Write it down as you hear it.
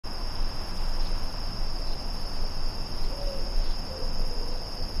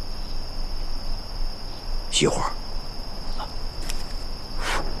熄火。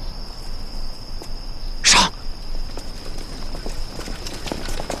上！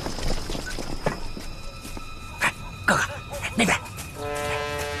哎，哥哥，那边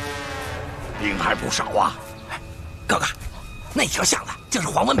兵还不少啊。哥哥，那条巷子就是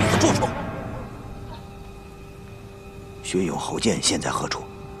黄文炳的住处。薛勇、侯健现在何处？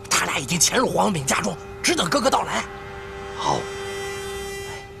他俩已经潜入黄文炳家中，只等哥哥到来。好。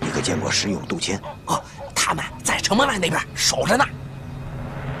你可见过石勇、杜迁？哦，他们在城门外那边守着呢。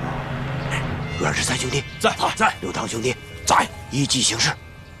阮氏三兄弟在，在。刘唐兄弟在，依计行事。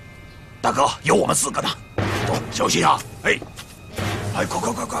大哥，有我们4个呢。走，小心啊！哎，哎，快！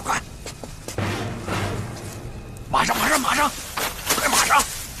马上，快马上！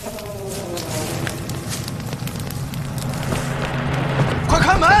快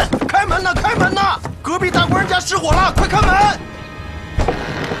开门！开门呐！开门呐！隔壁大官人家失火了，快开门！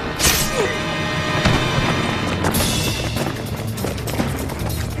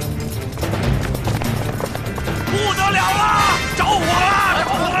不得了了！着火了！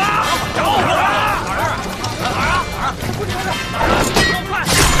哪儿？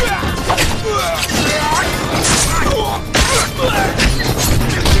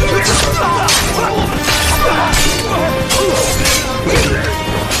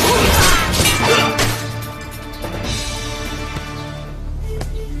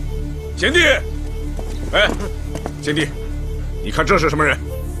贤弟，哎，贤弟，你看这是什么人？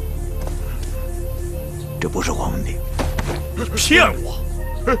这不是黄文炳。骗我！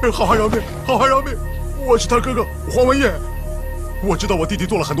好汉饶命！我是他哥哥黄文业。我知道我弟弟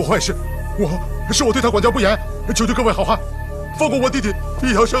做了很多坏事，是我对他管教不严，求求各位好汉放过我弟弟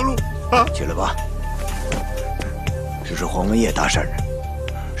一条生路啊！去了吧。这是黄文业大善人，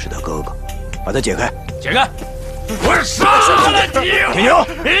是他哥哥，把他解开。解开！我杀了你！停手！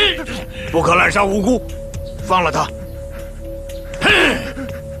不可滥杀无辜，放了他。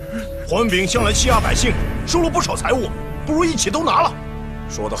黄文炳向来欺压百姓，收了不少财物，不如一起都拿了。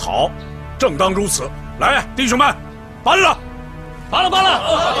说得好，正当如此。来，弟兄们，搬了！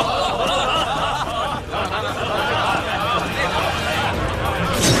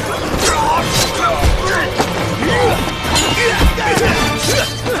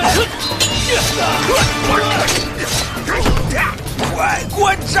快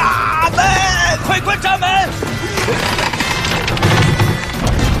关闸门！快关闸门！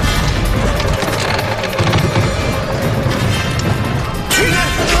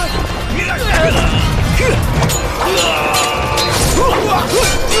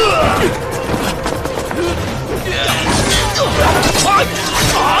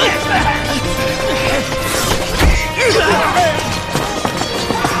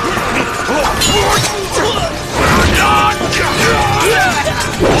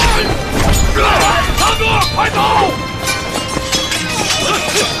大哥，快走！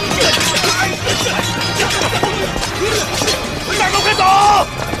大哥，快走！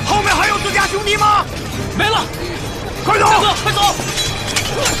后面还有自家兄弟吗？没了，快走！大哥，快走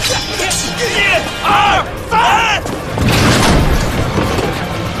！1、2、3。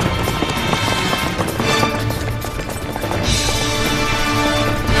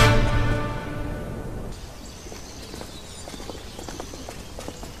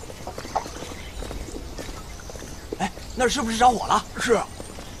哎，那是不是着火了？是。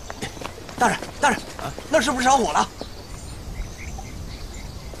大人，那是不是着火了？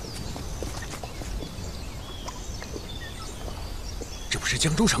这不是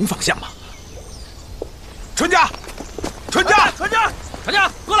江州城方向吗？船家，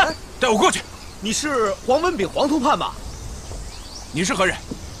过来，带我过去。你是黄文炳黄通判吧？你是何人？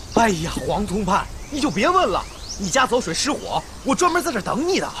哎呀，黄通判，你就别问了。你家走水失火，我专门在这等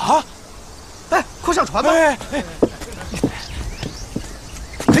你的啊！哎，快上船吧！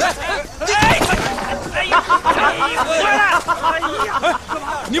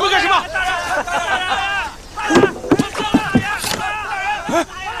你们干什么？哎，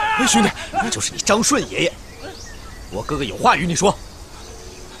兄弟，就是你张顺爷爷，我哥哥有话与你说。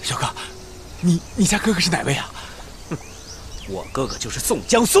小哥，你家哥哥是哪位啊？我哥哥就是宋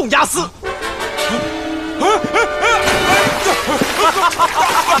江宋押司。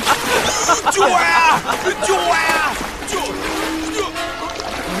救我呀！救我呀！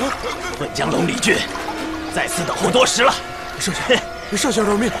混江龙李俊，在此等候多时了。少侠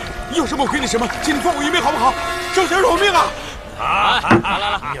饶命！有什么亏你什么，请你放我一命好不好？少侠饶命啊！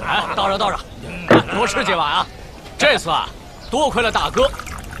来，倒着，多吃几碗啊！这次啊，多亏了大哥，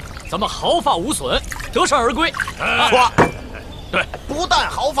咱们毫发无损，得胜而归。错，对，不但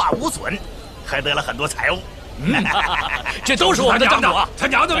毫发无损，还得了很多财物。这都是我们的账主啊！他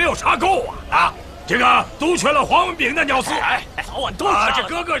娘的没有查够啊！这个独缺了黄文炳的鸟事，哎，早晚都杀了。这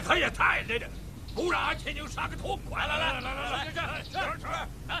哥哥他也太这，不让俺天津杀个痛快！来，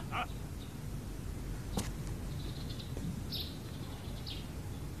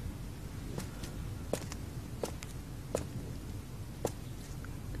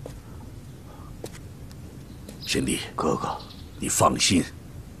贤弟，哥哥，你放心，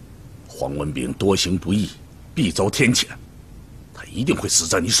黄文炳多行不义，必遭天谴，他一定会死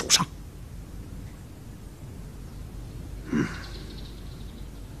在你手上。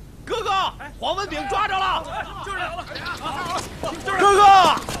哥哥，黄文炳抓着了！哥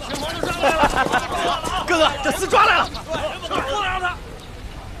哥，哥哥，这厮抓来了！不能让他！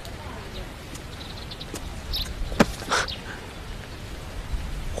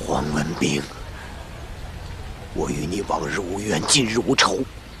黄文炳，我与你往日无冤，近日无仇，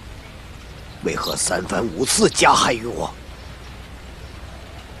为何三番五次加害于我？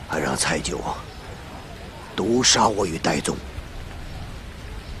还让蔡九毒杀我与戴宗。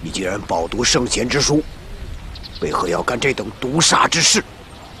你既然饱读圣贤之书，为何要干这等毒杀之事？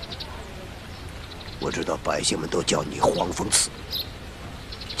我知道百姓们都叫你黄风刺，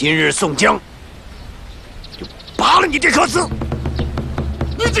今日宋江就拔了你这颗刺！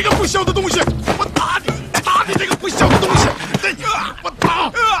你这个不孝的东西！我打你！打你这个不孝的东西！我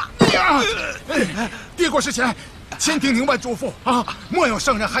打！爹过世前，千叮咛万嘱咐啊，莫要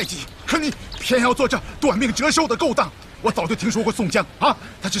伤人害己。可你偏要做这短命折寿的勾当。我早就听说过宋江啊，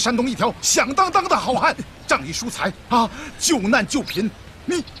他是山东一条响当当的好汉，仗义疏财啊，救难救贫。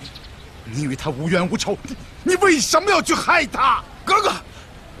你与他无冤无仇，你为什么要去害他？哥哥，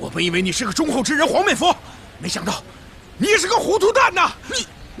我本以为你是个忠厚之人，黄面佛，没想到你也是个糊涂蛋呐！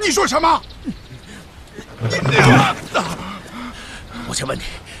你说什么？我想问你，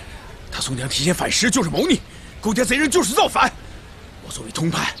他宋江提前反诗就是谋逆，勾结贼人就是造反。我作为通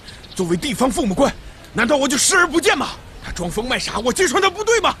判，作为地方父母官，难道我就视而不见吗？他装疯卖傻，我揭穿他不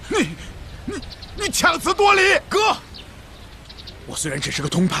对吗？你强词夺理！哥，我虽然只是个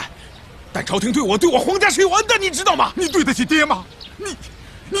通判，但朝廷对我皇家是有恩的，你知道吗？你对得起爹吗？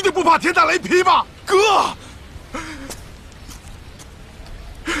你就不怕天打雷劈吗？哥，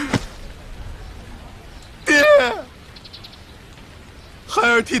爹，孩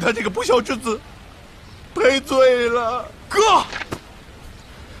儿替他这个不孝之子赔罪了。哥，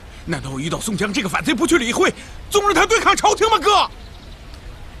难道我遇到宋江这个反贼不去理会，纵容他对抗朝廷吗？哥，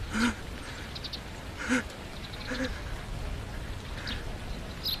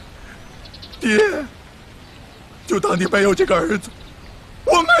爹，就当你没有这个儿子，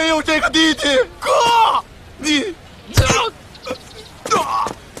我没有这个弟弟。哥，你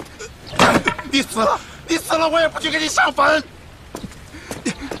死了，你死了，我也不去给你上坟。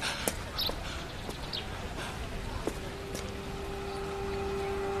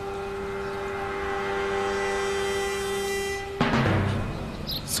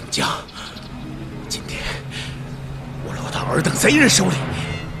宋江，今天我落到尔等贼人手里，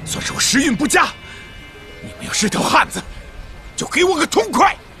算是我时运不佳。你们要是条汉子，就给我个痛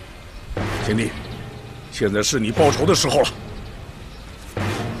快！贤弟，现在是你报仇的时候了。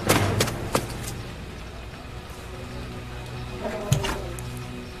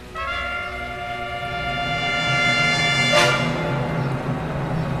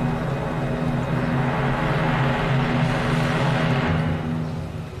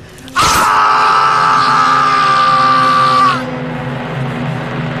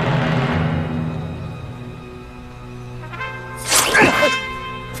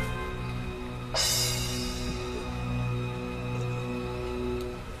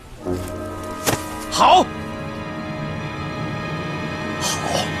好，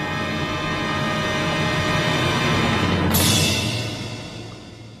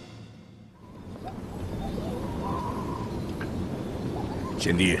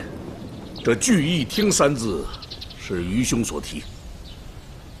贤弟，这聚义厅三字是愚兄所提。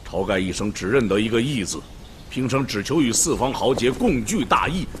晁盖一生只认得一个义字，平生只求与四方豪杰共聚大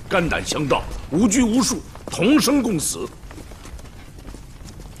义，肝胆相照，无拘无束，同生共死。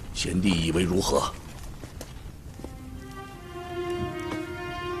贤弟以为如何？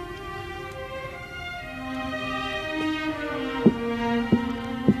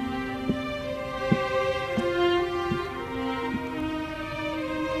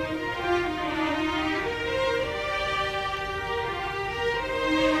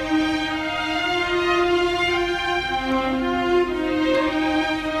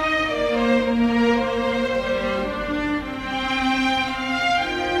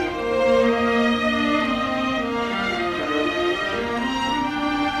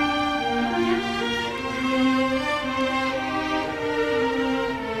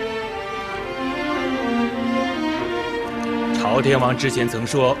朝天王之前曾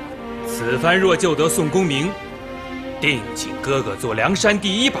说，此番若救得宋公明，定请哥哥做梁山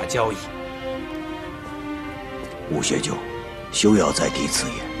第一把交椅。吴学究，休要再提此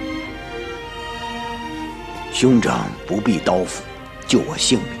言。兄长不必刀斧，救我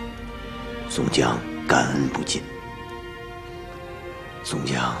性命，宋江感恩不尽。宋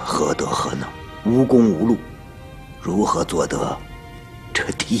江何德何能，无功无禄，如何做得这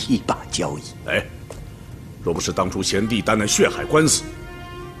第一把交椅？哎，若不是当初贤弟担那血海官司，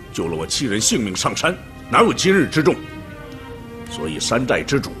救了我7人性命上山，哪有今日之重？所以山寨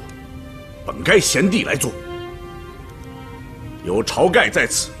之主，本该贤弟来做。有晁盖在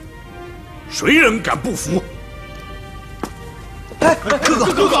此，谁人敢不服？哎，哥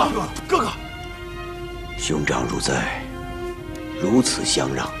哥，兄长如在，如此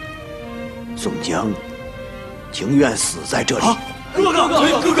相让，宋江情愿死在这里。哥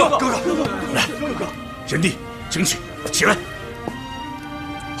哥，来，贤弟，请起，起来。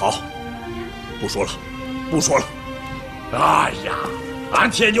好，不说了。哎呀，俺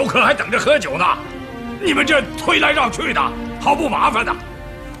铁牛可还等着喝酒呢，你们这推来让去的，好不麻烦的。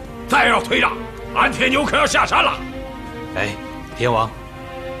再要推让，俺铁牛可要下山了。哎，天王，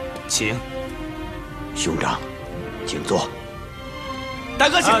请。兄长，请坐。大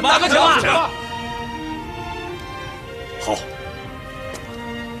哥请吧，大哥请吧。好。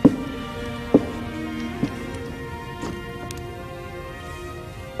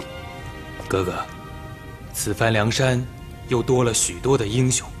哥哥，此番梁山又多了许多的英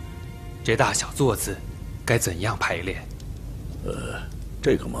雄，这大小座次该怎样排练？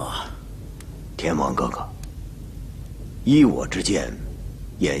这个嘛，天王哥哥，依我之见，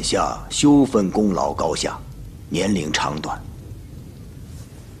眼下休分功劳高下，年龄长短。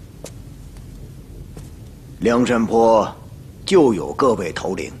梁山坡就有各位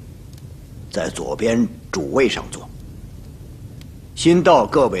头领在左边主位上坐，新到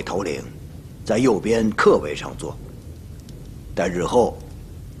各位头领在右边客位上坐。待日后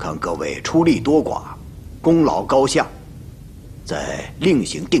看各位出力多寡，功劳高下，再另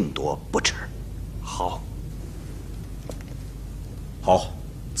行定夺不迟。好，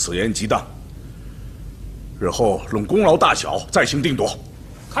此言极当。日后论功劳大小再行定夺。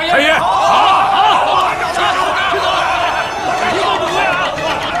开业，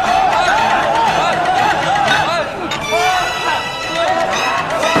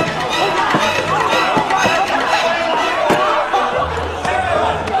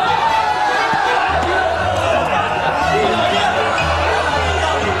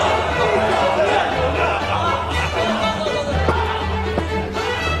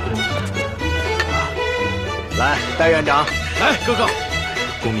来，戴院长，来，哥哥。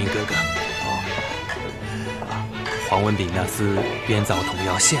公明哥哥，黄文炳那厮编造童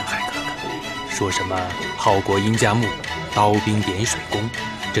谣陷害哥哥，说什么号国殷家木，刀兵点水工，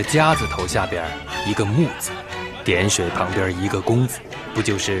这家字头下边一个木字，点水旁边一个公字，不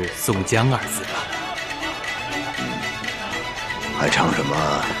就是宋江2字吗？还唱什么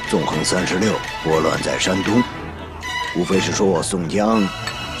纵横36，拨乱在山东，无非是说我宋江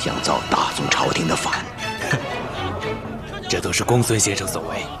想造大宋朝廷的反。这都是公孙先生所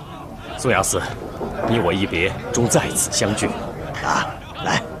为。宋押司，你我一别，终在此相聚。啊，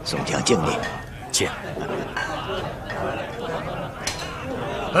来，宋江敬你，请。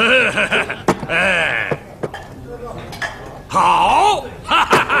好，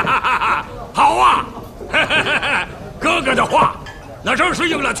好啊！哥哥的话，那正是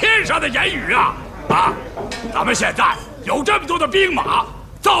应了天上的言语啊！啊，咱们现在有这么多的兵马，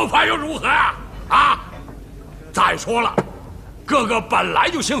造反又如何啊？啊！再说了。哥哥本来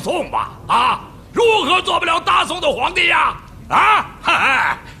就姓宋嘛，啊，如何做不了大宋的皇帝呀？啊，哈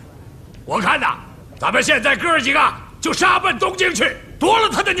哈！我看呐，咱们现在哥几个就杀奔东京去，夺了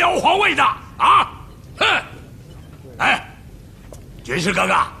他的鸟皇位的啊！哼！哎，军师哥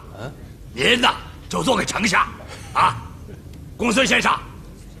哥，您呐就做个丞相，啊，公孙先生，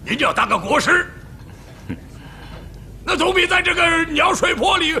您就要当个国师，那总比在这个鸟水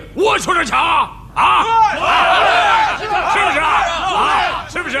坡里龌龊着强。啊！是不是啊？啊，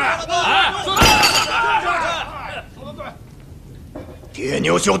是不是？哎，说得对。铁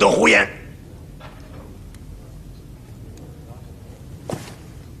牛休得胡言！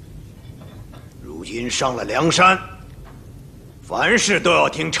如今上了梁山，凡事都要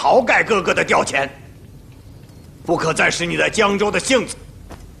听晁盖哥哥的调遣，不可再使你在江州的性子。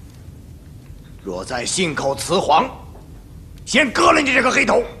若再信口雌黄，先割了你这个黑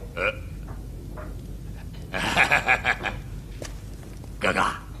头！哥哥，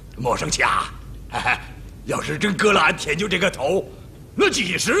莫生气啊！要是真割了俺铁牛这个头，那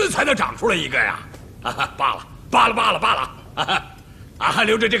几时才能长出来一个呀？罢了，俺还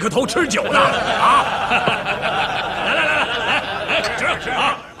留着这颗头吃酒呢啊！来，吃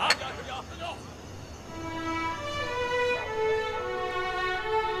啊！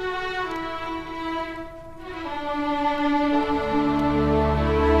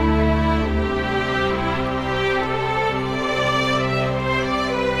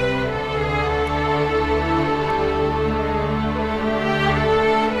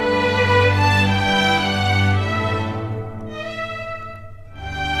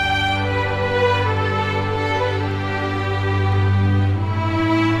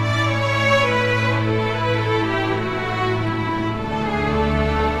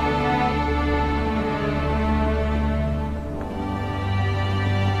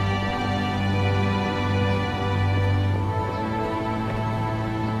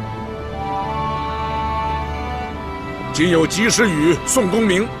今有及时雨宋公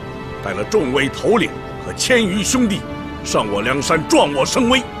明，带了众位头领和千余兄弟，上我梁山，壮我声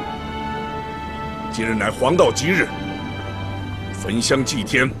威。今日乃黄道吉日，焚香祭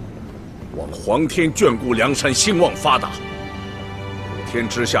天，望皇天眷顾梁山兴旺发达。有天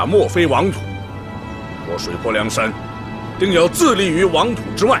之下莫非王土，我水泊梁山，定要自立于王土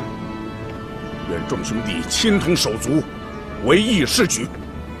之外。愿众兄弟亲同手足，为义是举。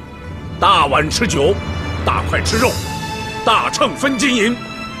大碗吃酒，大块吃肉。大秤分金银，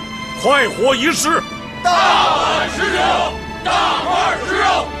快活一世。大碗吃酒，大块吃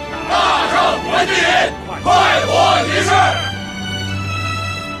肉，大秤分金银，快活一世。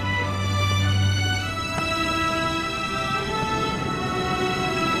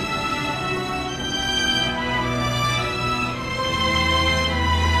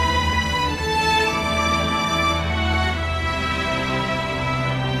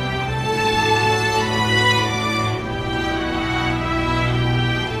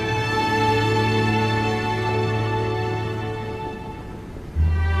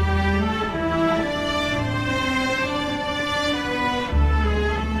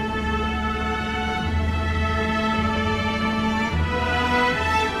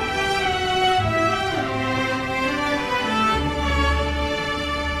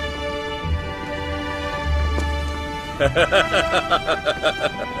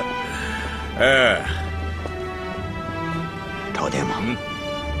哎，朝天马，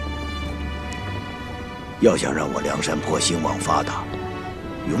要想让我梁山泊兴旺发达，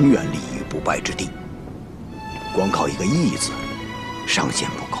永远立于不败之地，光靠一个义字，尚显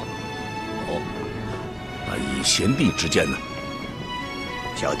不够。哦，那以贤弟之见呢？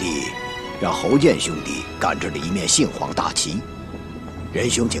小弟让侯健兄弟赶制了一面杏黄大旗，仁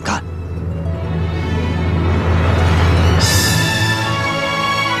兄请看。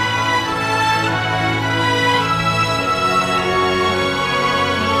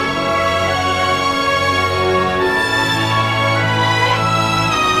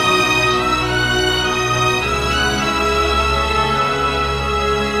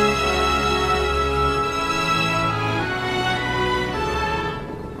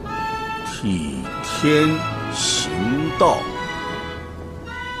替天行道，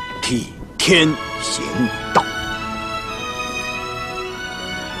替天行道。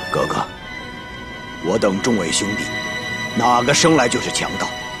哥哥，我等众位兄弟，哪个生来就是强盗？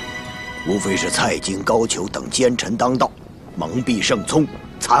无非是蔡京、高俅等奸臣当道，蒙蔽圣聪，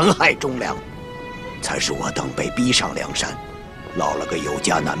残害忠良，才使我等被逼上梁山，落了个有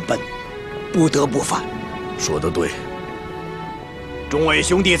家难奔，不得不反。说得对。众位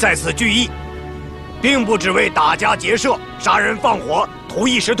兄弟在此聚义，并不只为打家劫舍、杀人放火、图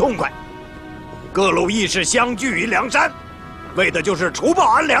一时痛快。各路义士相聚于梁山，为的就是除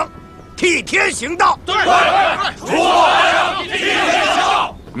暴安良，替天行道。对，除暴安良，替天行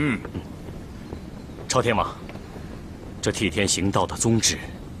道。朝天马，这替天行道的宗旨，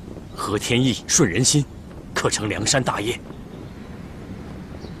合天意、顺人心，可成梁山大业。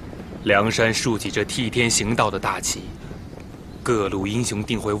梁山竖起这替天行道的大旗，各路英雄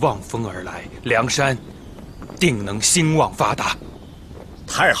定会望风而来，梁山定能兴旺发达。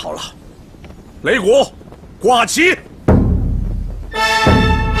太好了，擂鼓，挂旗。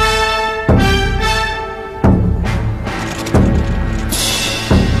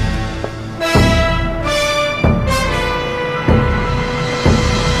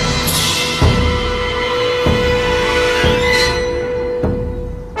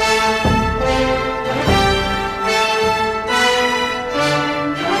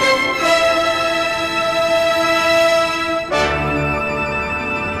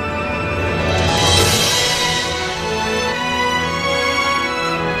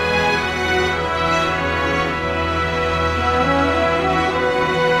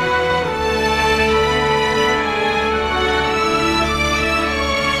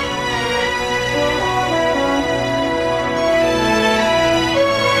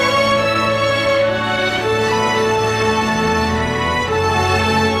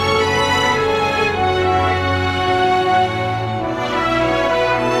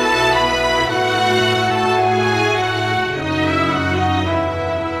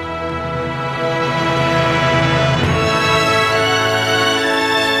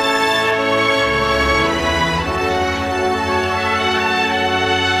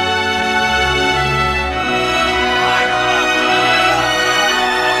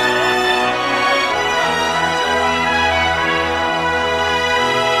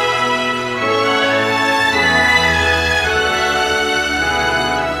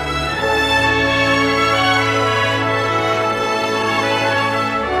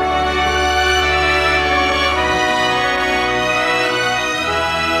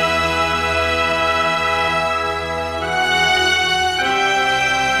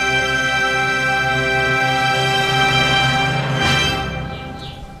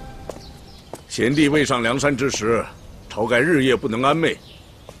贤弟未上梁山之时，晁盖日夜不能安寐，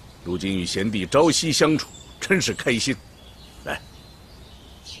如今与贤弟朝夕相处，真是开心。来，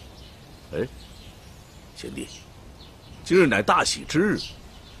哎，贤弟，今日乃大喜之日，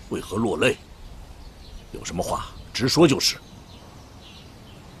为何落泪？有什么话直说就是。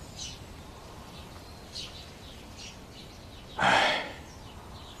唉，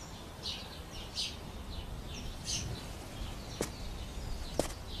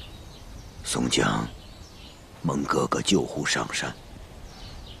宋江蒙哥哥救护上山，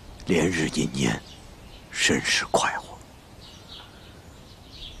连日饮宴，甚是快活。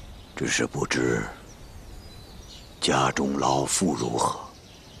只是不知家中老妇如何？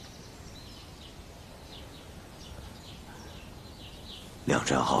梁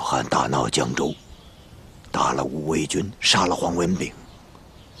山好汉大闹江州，打了五味军，杀了黄文炳，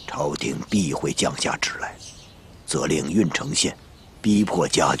朝廷必会降下旨来，责令郓城县逼迫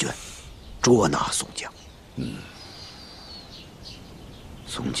家眷捉拿宋江。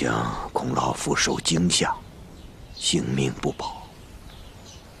宋江恐老妇受惊吓，性命不保。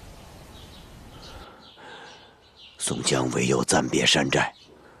宋江唯有暂别山寨，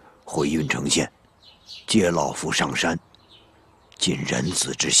回郓城县，接老妇上山，尽人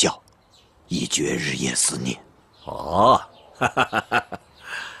子之孝，以绝日夜思念。哦，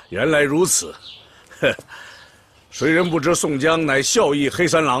原来如此。谁人不知宋江乃孝义黑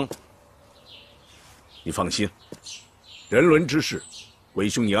三郎？你放心，人伦之事，为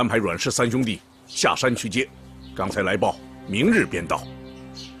兄你安排阮氏三兄弟下山去接。刚才来报，明日便到。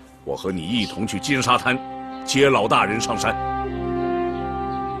我和你一同去金沙滩接老大人上山。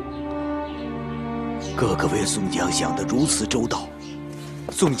哥哥为宋江想得如此周到，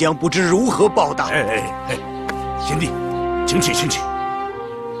宋江不知如何报答。哎，贤弟，请起，请起。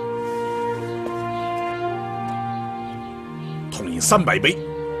痛饮300杯，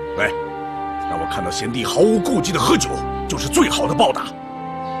来，让我看到贤弟毫无顾忌的喝酒，就是最好的报答。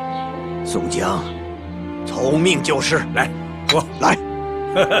宋江，从命就是。来，喝，来。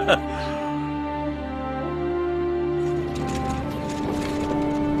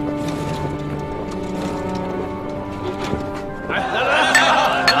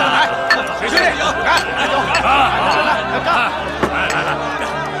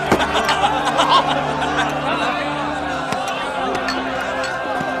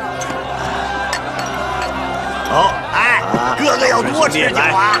多吃酒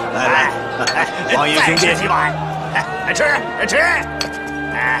啊！来，王爷兄弟，再吃几碗，吃。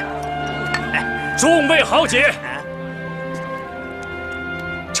众位豪杰，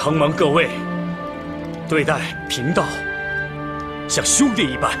承蒙各位对待贫道像兄弟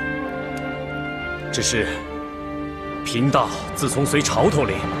一般。只是贫道自从随朝头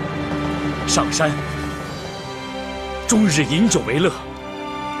领上山，终日饮酒为乐，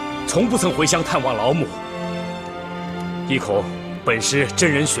从不曾回乡探望老母。一恐本师真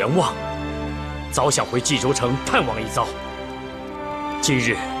人玄望，早想回冀州城探望一遭。今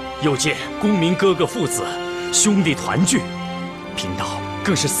日又见公明哥哥父子兄弟团聚，贫道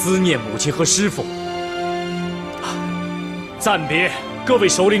更是思念母亲和师父。暂别各位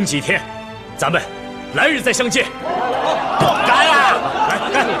首领几天，咱们来日再相见。干啊！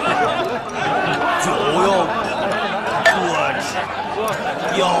酒要多吃，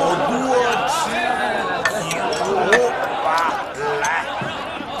要多吃酒。来，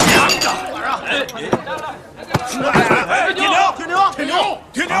两个。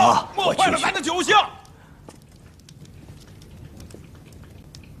铁牛，莫坏了咱的酒兴。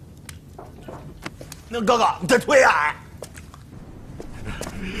那哥哥，你再退啊！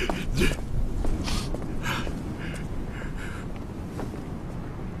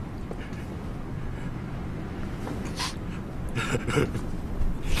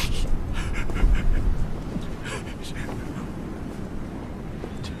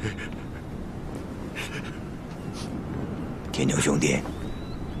铁牛兄弟，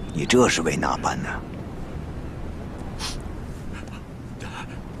你这是为哪般呢？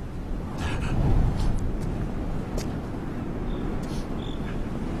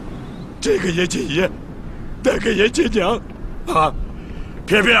这个爷亲爷，那个爷亲娘，啊，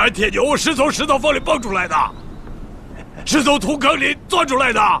偏偏俺铁牛是从石头缝里蹦出来的，是从土坑里钻出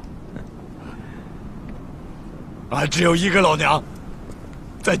来的。俺只有一个老娘，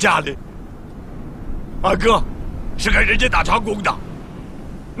在家里。俺哥是给人家打长工的，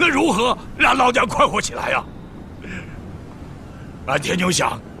那如何让老娘快活起来呀？俺铁牛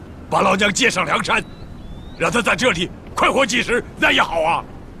想把老娘接上梁山，让她在这里快活几时，那也好啊。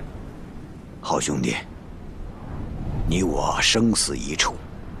好兄弟，你我生死一处，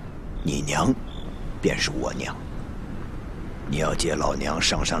你娘便是我娘。你要接老娘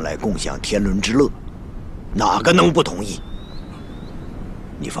上山来共享天伦之乐，哪个能不同意？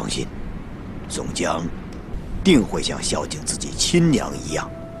你放心，宋江定会像孝敬自己亲娘一样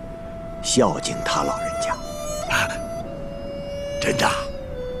孝敬他老人家。真的？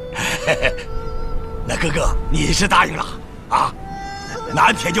那哥哥，你是答应了啊？那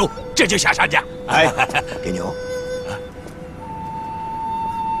俺铁牛这就下山去。哎，铁牛，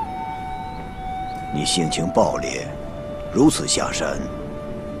你性情暴烈，如此下山，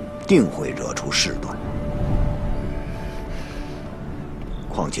定会惹出事端。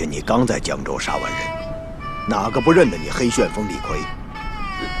况且你刚在江州杀完人，哪个不认得你黑旋风李逵？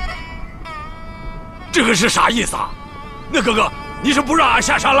这个是啥意思啊？那哥哥，你是不让俺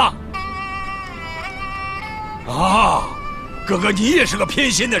下山了？啊，哥哥，你也是个偏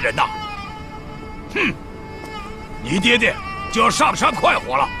心的人呐！哼，你爹爹就要上山快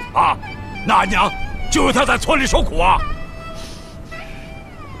活了啊，那俺娘就由他在村里受苦啊！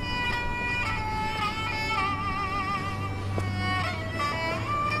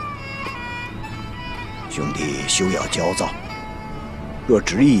兄弟休要焦躁，若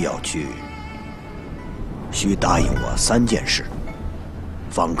执意要去，需答应我3件事，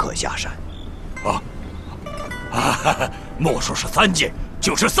方可下山。莫说是3件，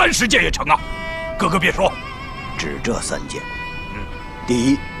就是30件也成啊！哥哥别说，只这3件。第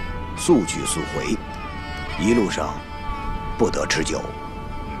一，速去速回，一路上不得吃酒。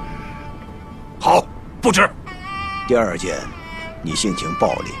好，不吃。第2件，你性情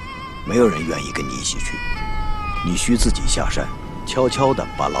暴烈，没有人愿意跟你一起去，你需自己下山，悄悄地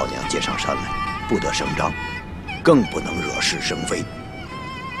把老娘接上山来，不得声张，更不能惹是生非。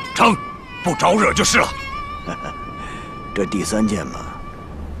成，不招惹就是了。这第3件嘛，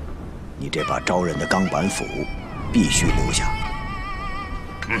你这把招人的钢板斧必须留下。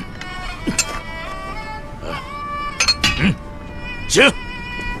行。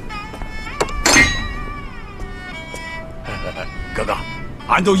哥哥，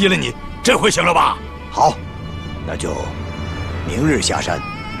俺都依了你，这回行了吧？好，那就明日下山，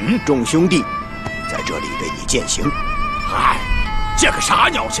众兄弟在这里为你践行。嗨，这个啥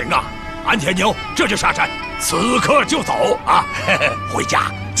鸟行啊！俺铁牛这就下山，此刻就走啊！回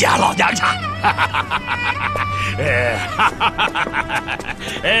家见老娘去。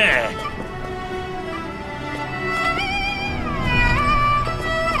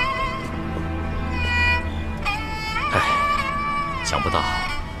想不到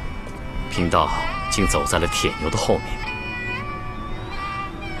贫道竟走在了铁牛的后面。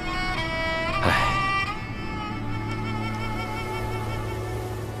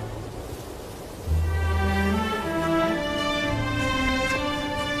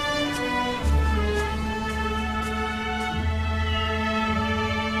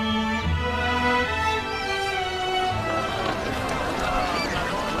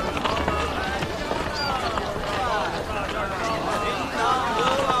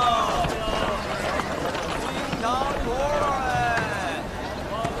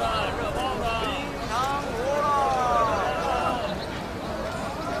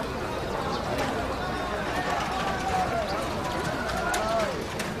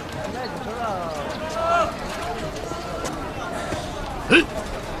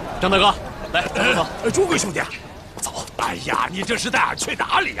张大哥，来，走。诸葛兄弟，走。哎呀，你这是带俺去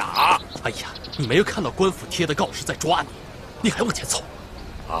哪里呀？啊！哎呀，你没有看到官府贴的告示在抓你，你还往前走？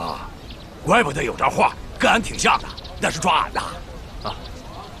啊，怪不得有张画跟俺挺像的，那是抓俺的。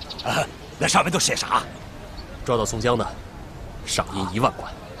那上面都写啥？抓到宋江的，赏银1万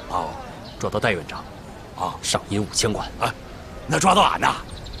贯。哦。抓到戴院长，赏银5000贯。那抓到俺呢？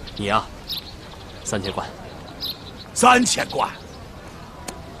你呀，3000贯。3000贯。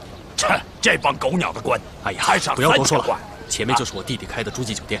这帮狗鸟的官，哎呀，还赏不要多说3000贯。前面就是我弟弟开的诸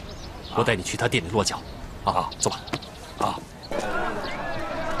暨酒店，我带你去他店里落脚。走吧。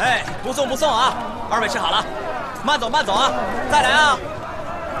哎，不送啊！2位吃好了，慢走啊！再来啊！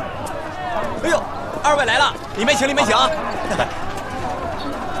哎呦，2位来了，里面请啊！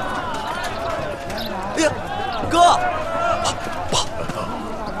哎呀，哥！不好！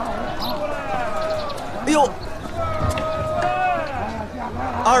哎呦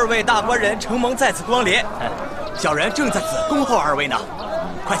！2位大官人承蒙在此光临，小人正在此恭候2位呢，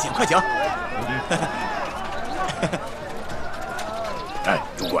快请！哎，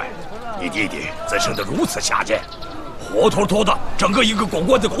主管，你弟弟怎生得如此下贱，活脱脱的整个一个狗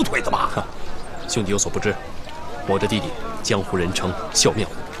官的狗腿子嘛！兄弟有所不知，我的弟弟江湖人称笑面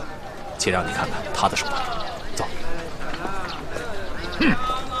虎，且让你看看他的手段。走。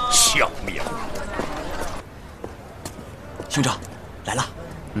笑面虎。兄长，来了。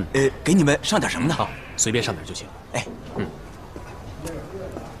给你们上点什么呢？随便上点就行。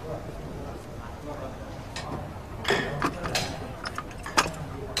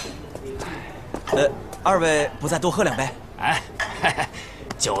二位不再多喝2杯？哎，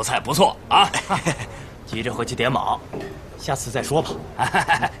酒菜不错啊，急着回去点卯，下次再说吧。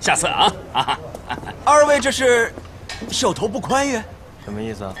下次啊。二位这是手头不宽裕？什么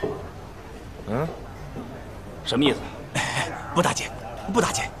意思啊？嗯？什么意思？不打紧，不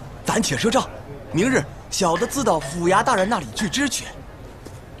打紧，暂且赊账。明日小的自到府衙大人那里去支取。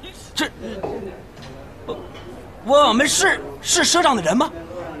这，我们是赊账的人吗？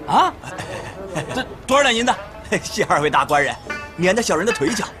啊？这多少两银子？谢二位大官人，免得小人的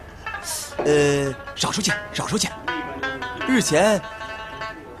腿脚。少收钱，少收钱。日前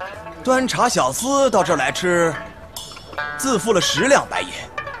端茶小厮到这儿来吃，自付了10两白银。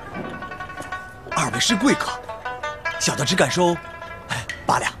二位是贵客，小的只敢收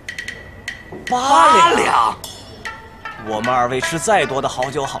8两。8两？我们二位吃再多的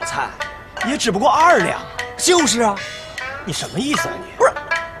好酒好菜，也只不过2两。就是啊，你什么意思啊你？不是，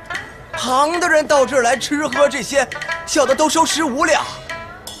旁的人到这儿来吃喝这些，小的都收15两。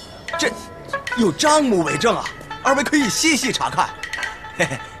这有账目为证啊，二位可以细细查看。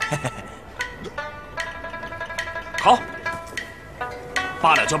好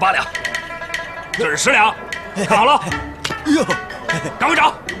，8两就8两，这是10两，看好了。哟，赶快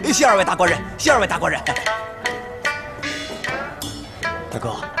找！谢二位大官人，谢二位大官人。大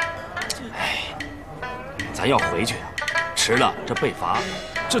哥，咱要回去啊，迟了这被罚，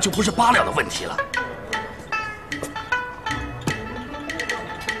这就不是8两的问题了。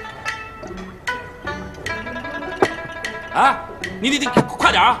啊，你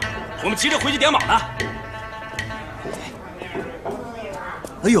快点啊！我们急着回去点卯呢。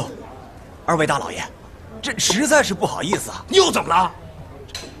哎呦，二位大老爷，这实在是不好意思啊！又怎么了？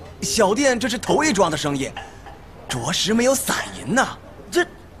小店这是头一桩的生意，着实没有散银呐。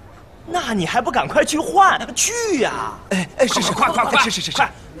那你还不赶快去换？去呀！是，快！是。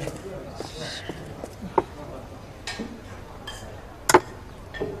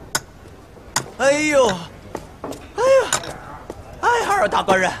哎呦，二位大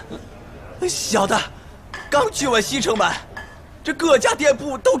官人，小的刚去完西城门，这各家店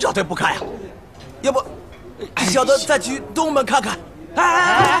铺都找他不开啊，要不小的再去东门看看。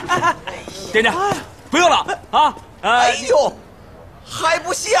店长，不用了啊！哎呦，还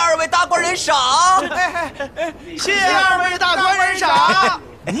不谢二位大官人赏？谢二位大官人赏。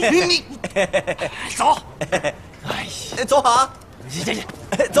你走。走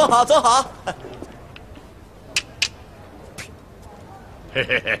好。走好。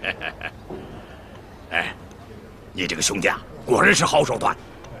哎，你这个兄弟啊，果然是好手段，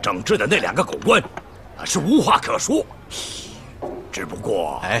整治的那2个狗官，是无话可说。只不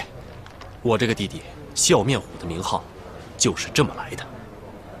过，我这个弟弟笑面虎的名号，就是这么来的。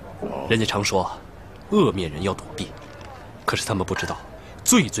人家常说，恶面人要躲避，可是他们不知道，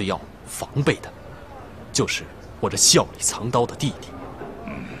最要防备的，就是我这笑里藏刀的弟弟。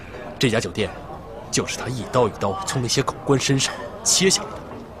这家酒店，就是他一刀一刀从那些狗官身上切下来的。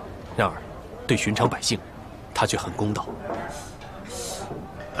然而，对寻常百姓，他却很公道。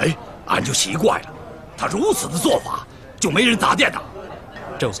俺就奇怪了，他如此的做法，就没人打店的。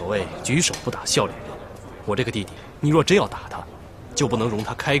正所谓举手不打笑脸人，我这个弟弟，你若真要打他，就不能容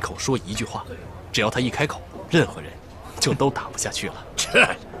他开口说一句话，只要他一开口，任何人就都打不下去了。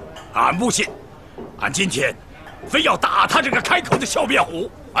俺不信，俺今天非要打他这个开口的笑面虎。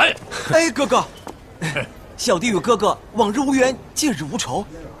哥哥，小弟与哥哥往日无冤，近日无仇，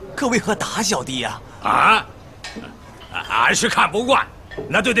可为何打小弟呀？俺是看不惯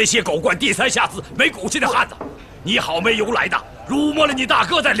那对那些狗官低三下四、没骨气的汉子，你好没由来的辱没了你大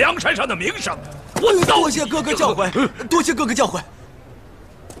哥在梁山上的名声。多谢哥哥教诲，多谢哥哥教诲。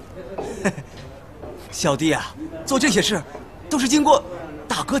小弟啊，做这些事都是经过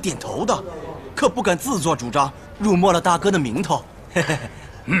大哥点头的，可不敢自作主张，辱没了大哥的名头。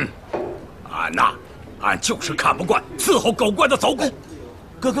俺就是看不惯伺候狗官的走狗。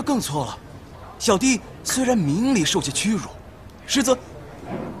哥哥更错了，小弟虽然明里受些屈辱，实则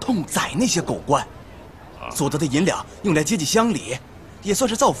痛宰那些狗官，所得的银两用来接济乡里，也算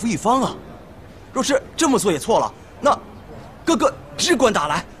是造福一方啊。若是这么做也错了，那哥哥只管打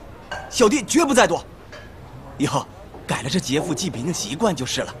来，小弟绝不再躲。以后改了这劫富济贫的习惯就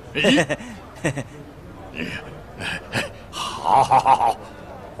是了。好，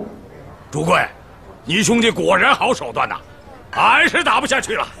朱贵，你兄弟果然好手段呐，俺是打不下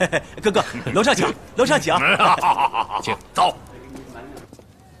去了。哥哥，楼上请，楼上请。好，请走。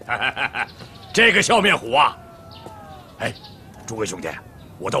这个笑面虎啊，朱贵兄弟，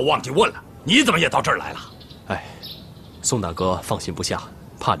我都忘记问了，你怎么也到这儿来了？宋大哥放心不下，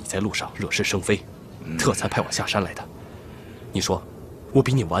怕你在路上惹是生非，特才派我下山来的。你说，我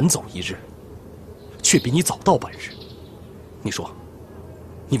比你晚走一日，却比你早到半日。你说，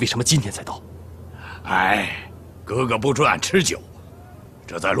你为什么今天才到？哎，哥哥不准俺吃酒，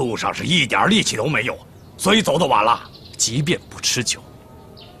这在路上是一点力气都没有，所以走得晚了。即便不吃酒，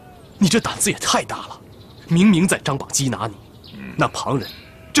你这胆子也太大了！明明在张榜缉拿你，那旁人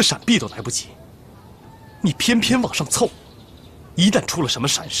这闪避都来不及，你偏偏往上凑，一旦出了什么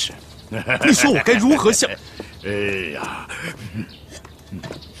闪失，你说我该如何向？哎呀，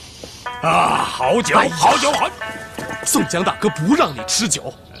啊，好酒，好酒，好！宋江大哥不让你吃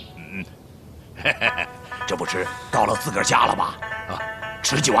酒，这不是到了自个儿家了吗？啊，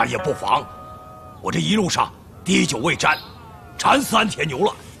吃酒啊也不妨。我这一路上滴酒未沾，馋死俺铁牛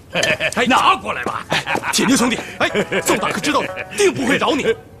了。哎，拿过来吧，铁牛兄弟。哎，宋大哥知道定不会饶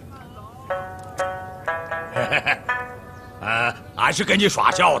你。俺是跟你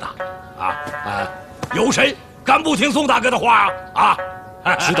耍笑的，有谁敢不听宋大哥的话啊？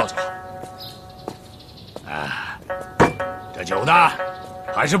知道就好。这酒呢，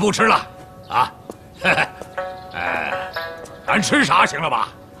还是不吃了啊？俺吃啥行了吧？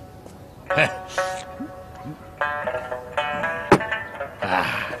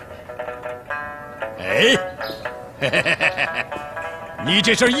你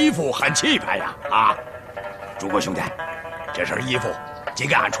这身衣服很气派呀！啊，诸葛兄弟，这身衣服借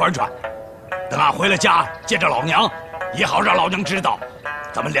给俺穿穿，等俺回了家见着老娘，也好让老娘知道，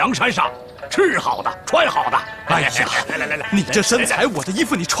咱们梁山上吃好的，穿好的。哎呀，来，你这身材，我的衣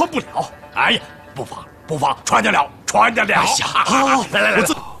服你穿不了。哎呀，不妨，穿得了，穿得了。哎呀，好，来，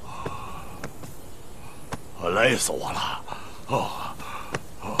累死我了！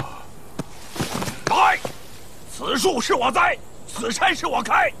来，此树是我栽，此山是我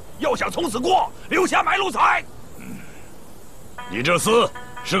开，要想从此过，留下买路财。你这厮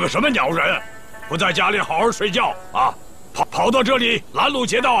是个什么鸟人？不在家里好好睡觉啊？跑到这里拦路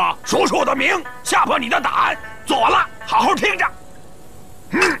劫道啊？说出我的名，吓破你的胆。做完了，好好听着。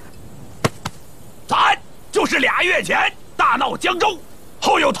咱就是2月前大闹江州，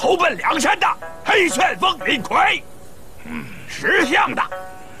后又投奔梁山的黑旋风李逵。识相的，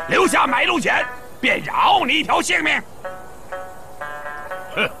留下买路钱，便饶你一条性命。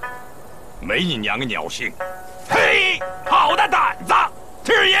哼，没你娘个鸟性！嘿，好的胆子，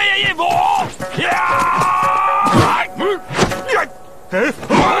吃爷爷一斧！爷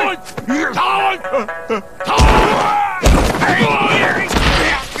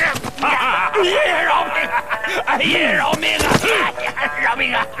爷饶命啊！爷爷饶命啊！饶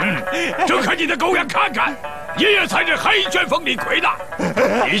命啊！睁开你的狗眼看看，爷爷才是黑旋风李逵呢！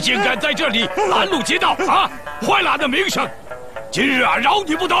你竟敢在这里拦路劫道啊，坏了俺的名声！今日俺饶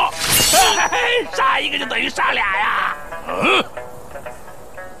你不得！杀一个就等于杀俩呀！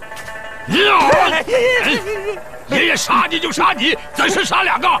爷爷杀你就杀你，怎是杀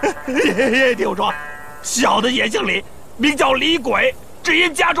2个？爷爷听我说，小的也姓李，名叫李鬼，只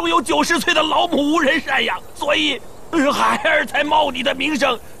因家中有90岁的老母无人赡养，所以孩儿才冒你的名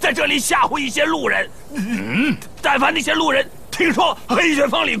声在这里吓唬一些路人。但凡那些路人听说黑旋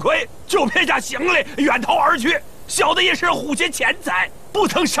风李逵，就撇下行李远逃而去。小的也是虎劫钱财，不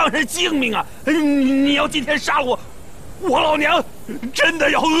曾伤人性命啊！你要今天杀我，我老娘真的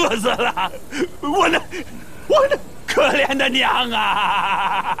要饿死了！我那可怜的娘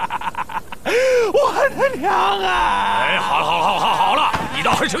啊！我的娘啊！哎，好了，你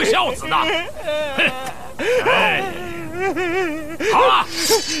倒还是个孝子呢！哎，好了，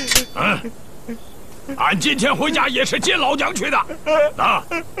俺今天回家也是接老娘去的。啊，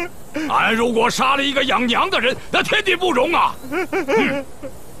俺如果杀了一个养娘的人，那天地不容啊！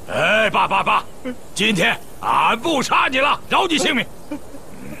哎，爸，今天俺不杀你了，饶你性命。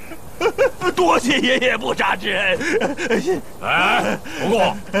多谢爷爷不杀之恩。哎，不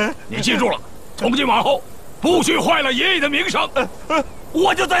过你记住了，从今往后不许坏了爷爷的名声。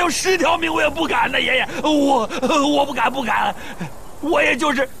我就算有10条命，我也不敢的，爷爷，我不敢。我也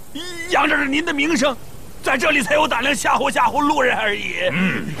就是仰仗着您的名声，在这里才有胆量吓唬路人而已。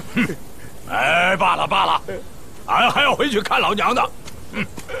哎，罢了，俺还要回去看老娘的。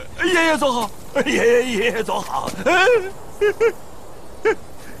爷爷走好，爷爷走好。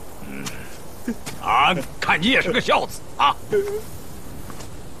俺看你也是个孝子啊。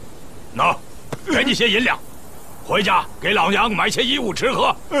喏，给你些银两，回家给老娘买些衣物吃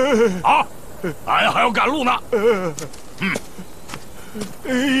喝。啊，俺还要赶路呢。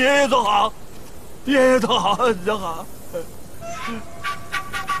爷爷走好，爷爷走好。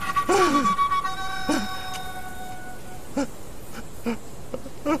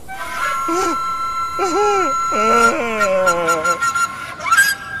你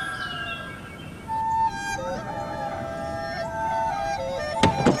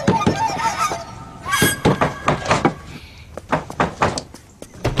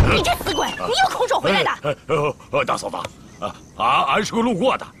这死鬼，你又空手回来的？大嫂子，俺是个路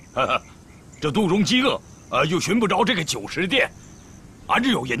过的，这肚中饥饿，又寻不着这个酒食店，俺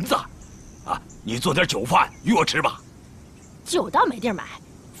这有银子，你做点酒饭与我吃吧。酒倒没地儿买，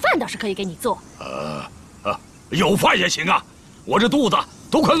饭倒是可以给你做。有饭也行啊，我这肚子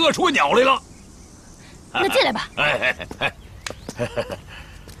都快饿出个鸟来了。那进来吧。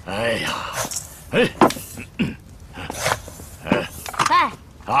哎呀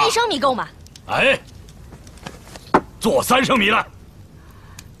，1升米够吗？做3升米来。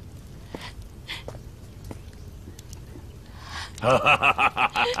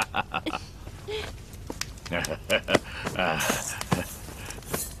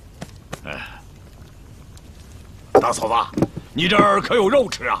大嫂子，你这儿可有肉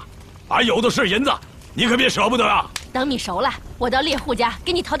吃啊？俺有的是银子，你可别舍不得啊！等米熟了，我到猎户家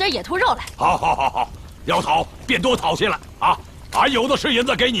给你讨点野兔肉来。好，要讨便多讨些来啊！俺有的是银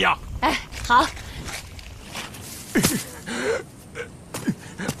子给你啊！好。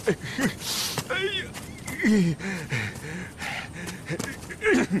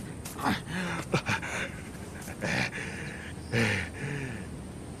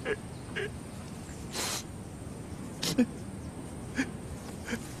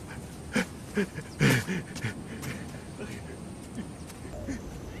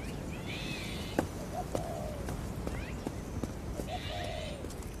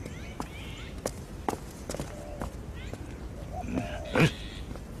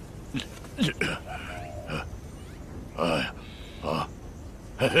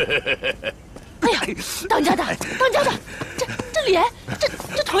哎呀，当家的，这脸，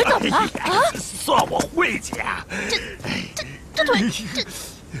这腿怎么了啊？算我晦气啊！这腿，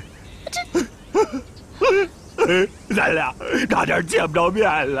咱俩差点见不着面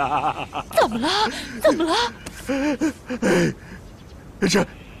了。怎么了？这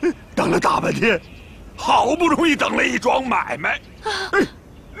等了大半天，好不容易等了一桩买卖。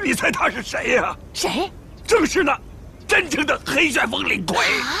你猜他是谁呀？谁？正是那真正的黑旋风领魁。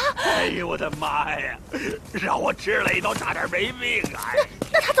哎呦我的妈呀！让我吃了一刀，差点没命啊！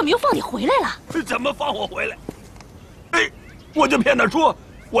那他怎么又放你回来了？怎么放我回来？我就骗他说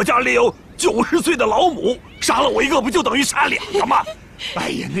我家里有90岁的老母，杀了我一个不就等于杀2个吗？哎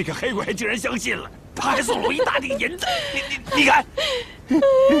呀，那个黑鬼还竟然相信了，他还送了我一大锭银子。你看，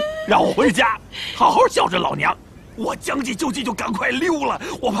让我回家好好孝顺老娘。我将计就计，就赶快溜了。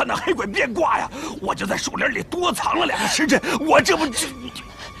我怕那黑鬼变卦呀，我就在树林里多藏了2个时辰。我这不就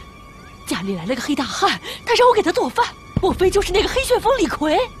家里来了个黑大汉，他让我给他做饭，莫非就是那个黑旋风李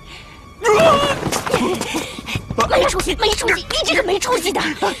逵？没出息，你这个没出息的！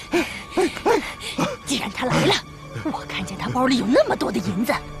既然他来了，我看见他包里有那么多的银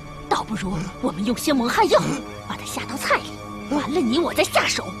子，倒不如我们用些蒙汗药把他下到菜里，完了你我再下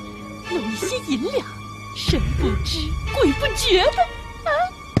手，留一些银两。神不知鬼不觉的，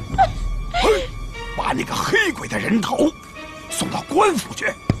把那个黑鬼的人头送到官府去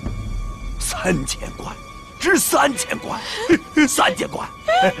，3000贯，值3000贯，3000贯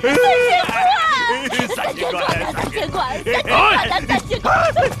，3000贯，3000贯！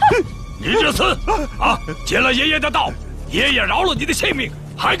你这次接了爷爷的道，爷爷饶了你的性命，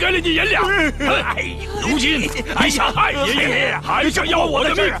还给了你银两。如今你想害爷爷，还想要我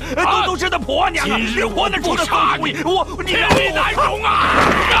的命，都是他婆娘啊！今日我能出的杀你，你天理难容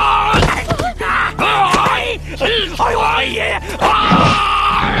啊！哎呦，黑爷爷！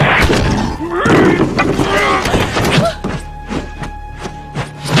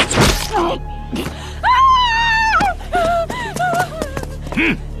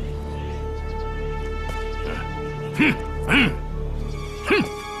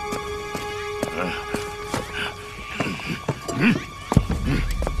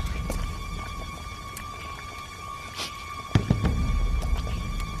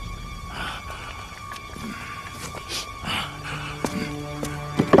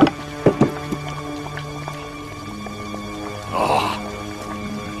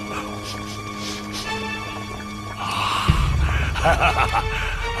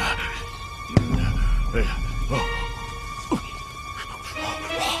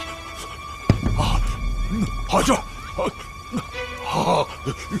好这，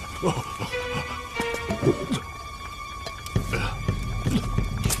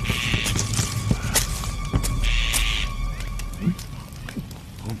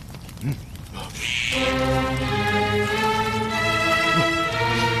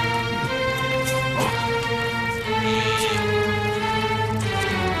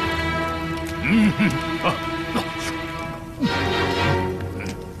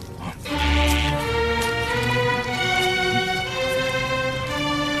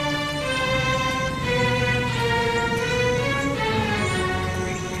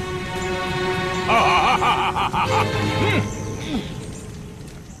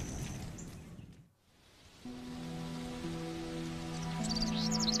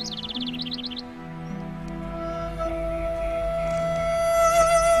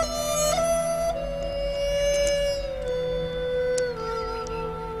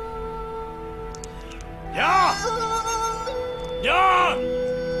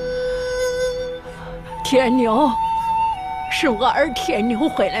天牛，是我儿天牛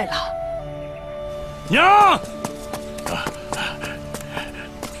回来了。娘，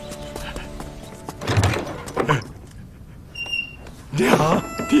娘，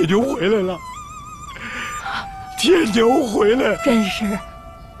天牛回来了。天牛回来，真是，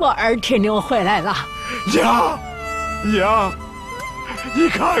我儿天牛回来了。娘，娘，你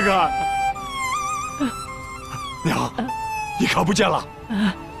看看，娘，你看不见了。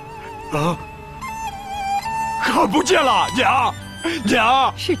啊！看不见了，娘，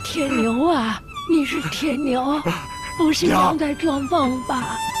娘是天牛啊！你是天牛，不是娘在做梦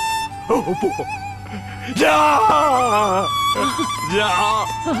吧？哦不，娘，娘，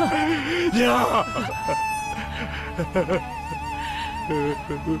娘，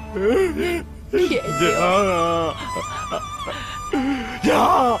天牛，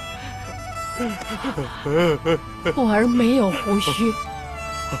娘，我儿没有胡须，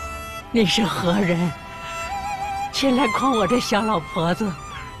你是何人？前来诓我这小老婆子。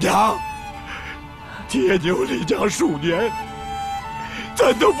娘，天牛离家数年，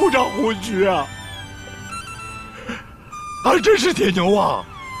怎能不长胡须啊？俺真是天牛啊！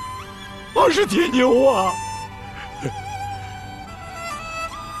俺是天牛啊！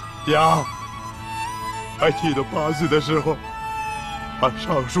娘，还记得8岁的时候，俺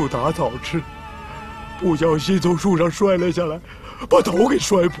上树打草吃，不小心从树上摔了下来，把头给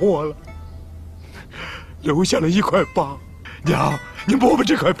摔破了。留下了一块疤，娘，你摸摸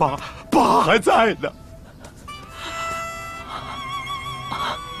这块疤，疤还在呢。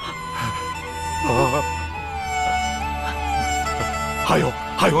还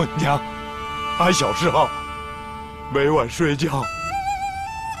有，娘，俺小时候每晚睡觉，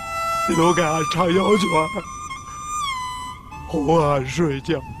你都给俺唱摇卷，哄俺睡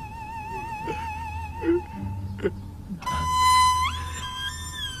觉。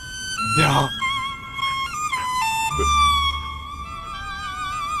娘。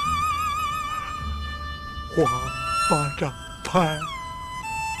花巴掌拍，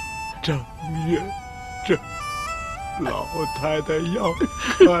正月正，老太太要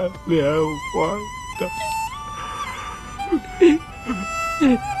看莲花灯。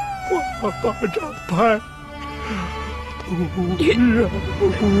花巴掌拍，不，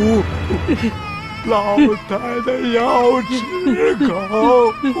老太太要吃口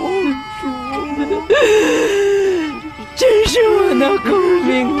书。真是我那聪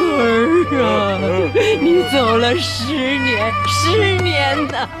明儿啊！你走了10年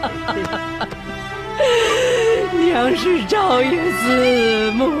呐！娘是朝也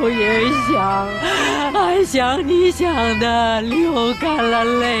思，暮也想，俺想你想的流干了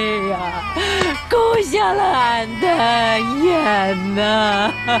泪呀，勾下了俺的眼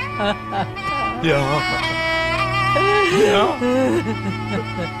呐！娘，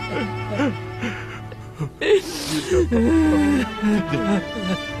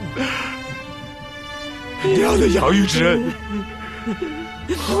娘的养育之恩，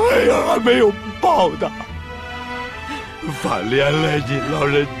还没有报答，反连累你老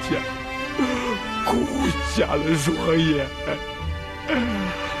人家哭瞎了双眼。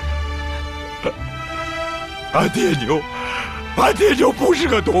俺爹牛不是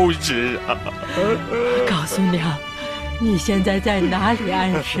个东西啊！告诉娘，你现在在哪里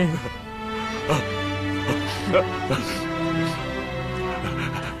安身？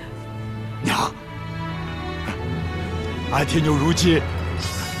娘，俺天牛如今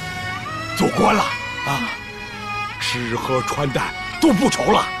做官了啊，吃喝穿戴都不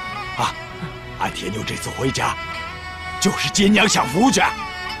愁了啊！俺天牛这次回家，就是接娘享福去。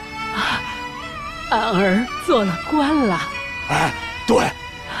俺儿做了官了。哎，对，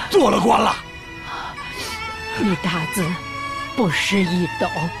做了官了。你大字不识一斗，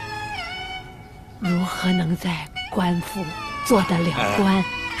如何能在官府做得了官？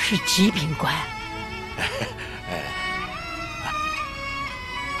是极品官。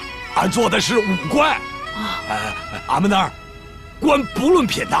俺做的是武官。俺们那儿官不论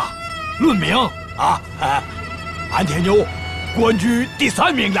品呐，论名啊。俺天牛官居第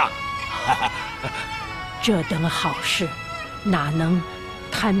3名的。这等好事，哪能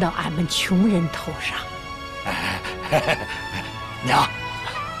摊到俺们穷人头上？娘，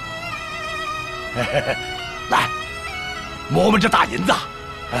来，摸摸这大银子。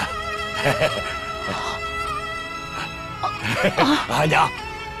娘，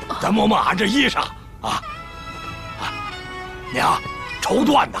咱摸摸俺这衣裳啊。娘，绸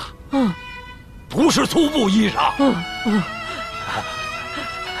缎的，不是粗布衣裳。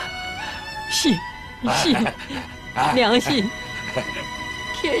信，娘信，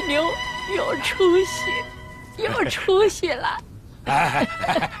铁牛有出息，有出息了。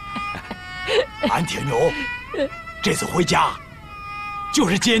俺铁牛这次回家，就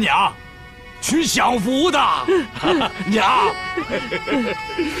是接娘去享福的。娘，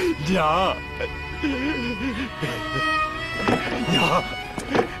娘，娘，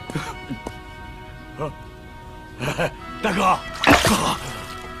大哥，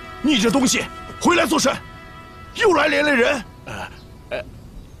你这东西回来做甚？又来连累人。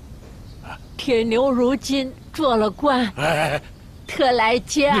铁牛如今做了官，特来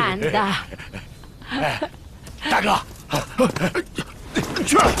接俺的。大哥，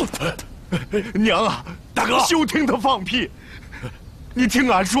去！娘啊，大哥，休听他放屁！你听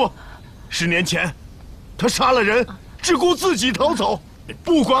俺说，10年前，他杀了人，只顾自己逃走，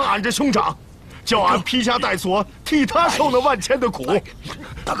不管俺这兄长，叫俺披枷带锁，替他受那万千的苦。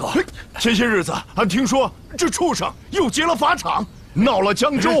大哥，前些日子俺听说这畜生又劫了法场，闹了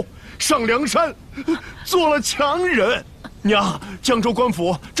江州，上梁山，做了强人。娘，江州官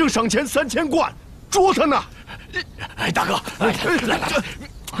府正赏钱3000贯，捉他呢。大哥，来，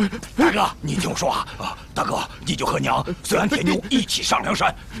大哥，你听我说啊，大哥，你就和娘随俺铁牛一起上梁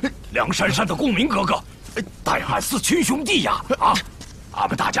山，梁山上的公明哥哥，待俺似亲兄弟呀！俺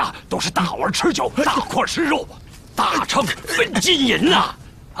们大家都是大碗吃酒，大块吃肉，大秤分金银呐！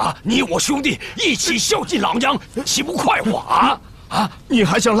你我兄弟一起孝敬老娘，岂不快活啊？你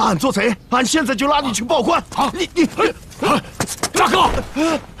还想拉俺做贼？俺现在就拉你去报官！你，大哥！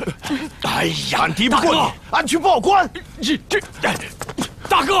哎呀，俺敌不过你，俺去报官！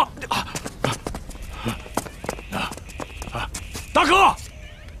大哥！大哥！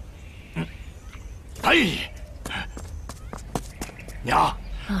哎，娘，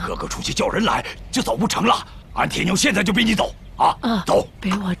哥哥出去叫人来，就走不成了。俺铁牛现在就逼你走啊！走，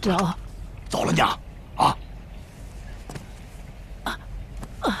背我走。走了，娘啊！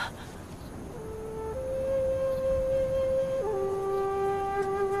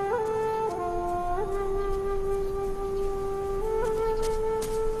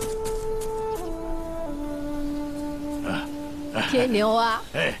铁牛啊，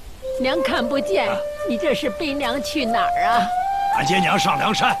娘看不见，你这是背娘去哪儿啊？俺接娘上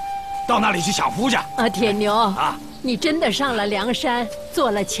梁山，到那里去享福去。铁牛你真的上了梁山，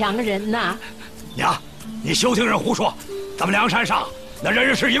做了强人呐？娘，你休听人胡说，咱们梁山上那人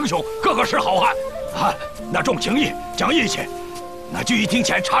人是英雄，个个是好汉那重情义，讲义气，那聚义厅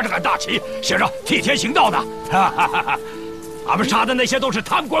前插着杆大旗，写着替天行道的。俺们杀的那些都是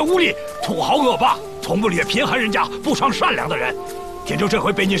贪官污吏、土豪恶霸，从不掠贫寒人家，不伤善良的人。铁牛这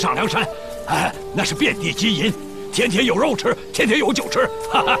回背你上梁山，那是遍地金银，天天有肉吃，天天有酒吃。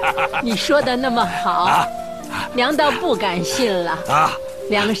你说的那么好，娘倒不敢信了。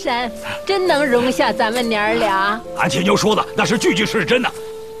梁山真能容下咱们娘儿俩？俺铁牛说的那是句句是真的。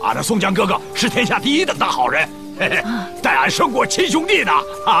俺的宋江哥哥是天下第一等大好人，待俺胜过亲兄弟呢。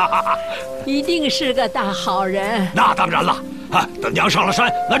一定是个大好人。那当然了，等娘上了山，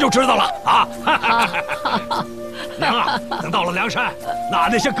那就知道了啊。娘啊，等到了梁山，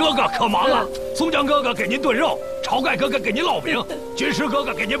那些哥哥可忙了。宋江哥哥给您炖肉，晁盖哥哥给您烙饼，军师哥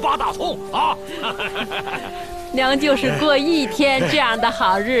哥给您扒大葱啊。娘就是过一天这样的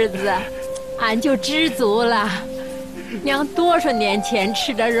好日子，俺就知足了。娘多少年前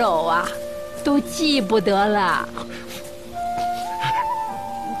吃的肉啊，都记不得了。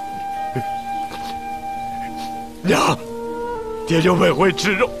娘，爹就每回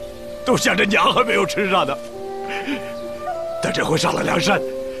吃肉，都想着娘还没有吃上呢。但这回上了梁山，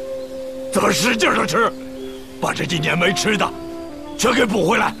怎么使劲的吃，把这几年没吃的全给补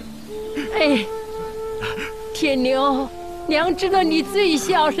回来。哎，铁牛，娘知道你最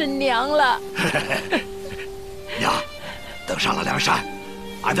孝顺娘了。娘，等上了梁山，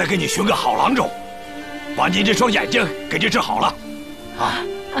俺再给你寻个好郎中，把你这双眼睛给你治好了，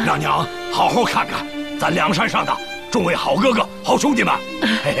让娘好好看看咱梁山上的众位好哥哥、好兄弟们。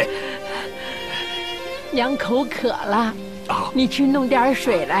娘口渴了，你去弄点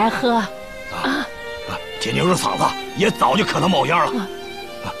水来喝。铁牛这嗓子也早就可能冒烟了，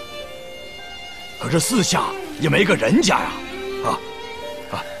可这四下也没个人家呀，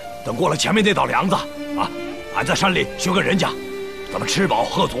等过了前面那道梁子，啊，俺在山里寻个人家，咱们吃饱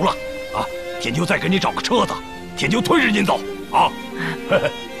喝足了，啊，天就再给你找个车子，天就推着您走啊。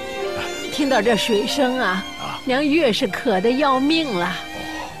听到这水声啊，娘越是渴得要命了。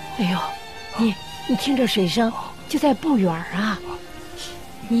哎呦，你听这水声，就在不远啊。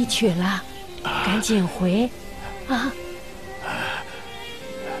你渴了，赶紧回，啊。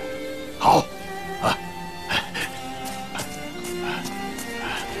好，啊。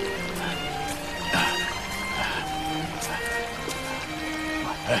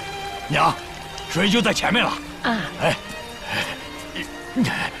哎，娘，水就在前面了。啊。哎。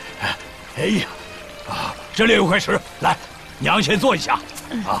哎呀，啊，这里有块石，来，娘先坐一下。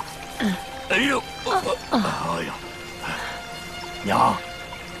啊。哎呦，哎呀，娘，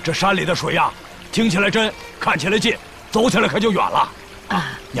这山里的水呀，听起来真，看起来近，走起来可就远了。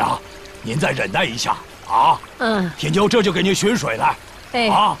啊，娘，您再忍耐一下啊。天妞这就给您寻水来。哎，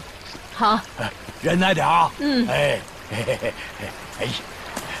啊，好，忍耐点啊。哎，哎。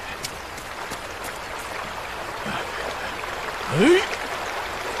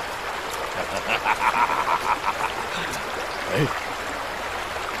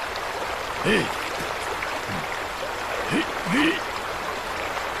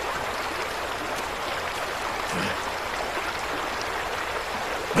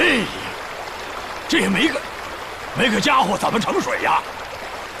哎，这也没个家伙怎么盛水呀？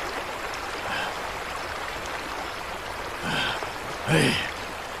哎。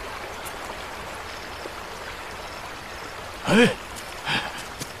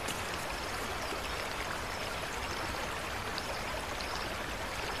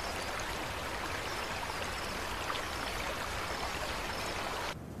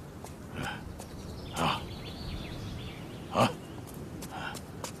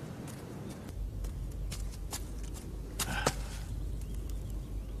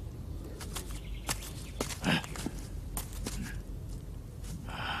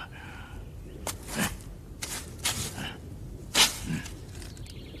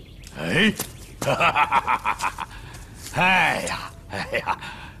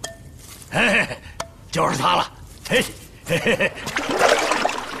就是他了，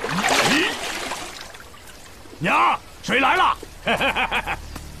娘，水来了，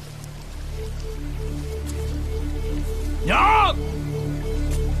娘，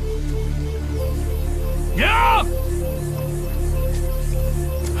娘，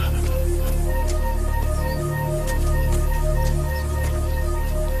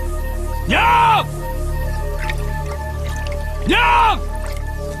娘，娘。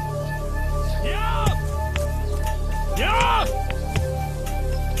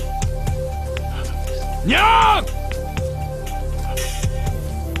娘！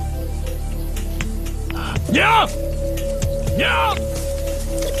娘！娘！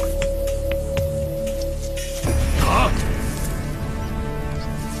啊！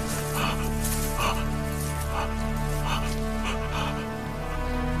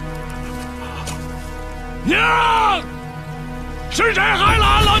娘！是谁害了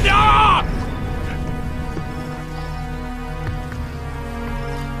俺老娘啊？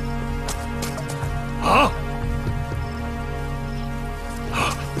啊！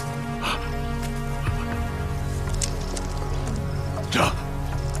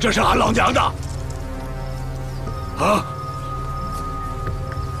这是俺老娘的。啊！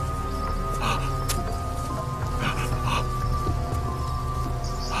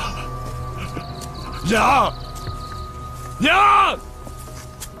娘！娘！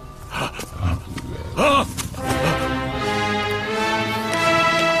啊！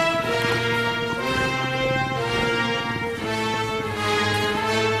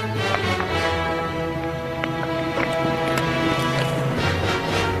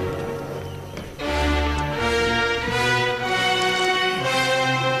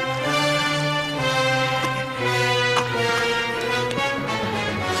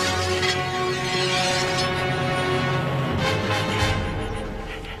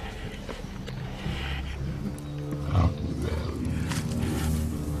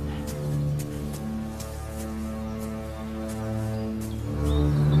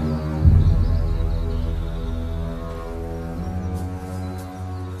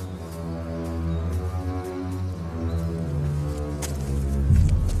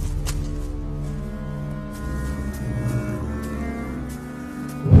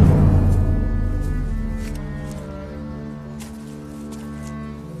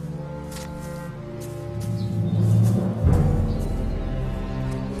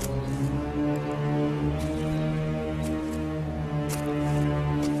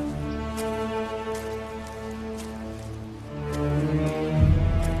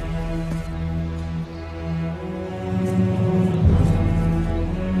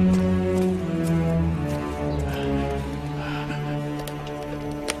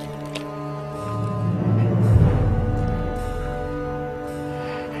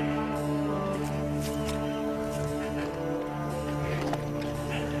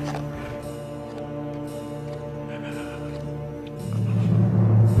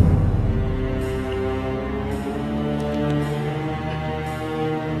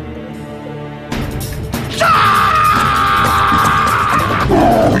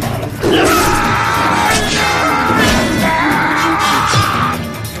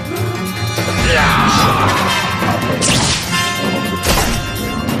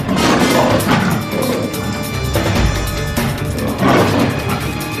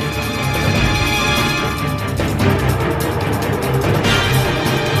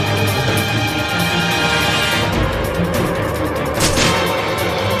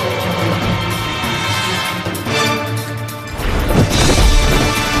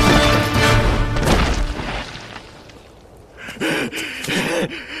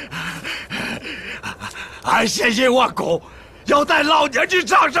俺千辛万苦要带老娘去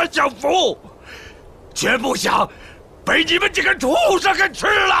上山享福，却不想被你们这个畜生给吃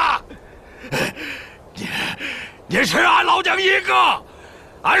了。你吃俺老娘一个，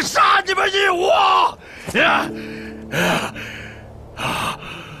俺杀你们一窝！老娘啊，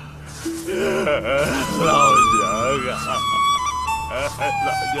老娘啊！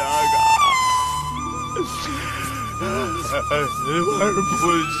儿不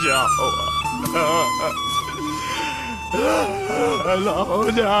孝啊！老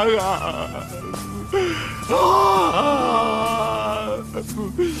娘啊！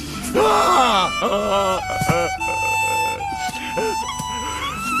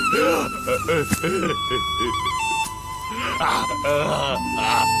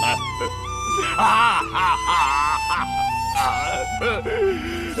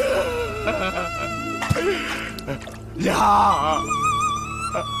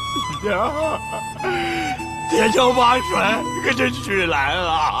娘，爹就把水给这取来了。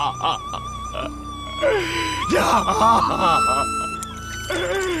娘，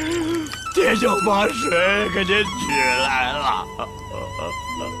爹就把水给这取来了。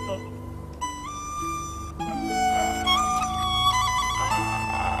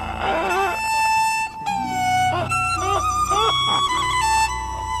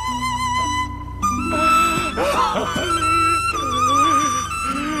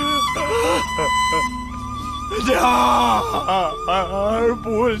娘，儿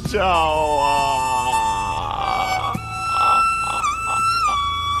不孝啊！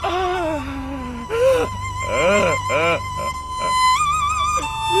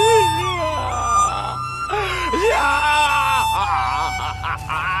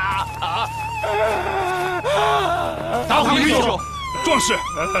大虎英雄，壮士。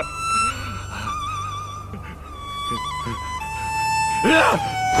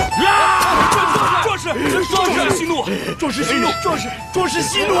壮士息怒！壮士息怒！壮士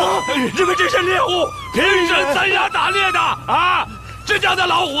息怒！你们这些猎物平时怎样打猎的啊？这家的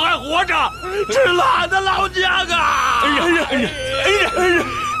老虎还活着，吃了俺的老娘啊！恩人，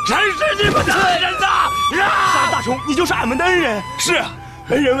谁是你们的恩人呐？杀大虫，你就是俺们的恩人。是，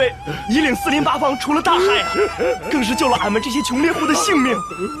恩人为夷岭四邻八方除了大害啊，更是救了俺们这些穷猎户的性命。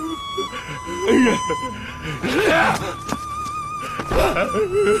恩人。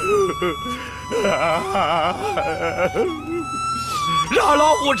让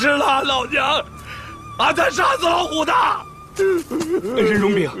老虎吃了老娘，俺才杀死老虎的。恩人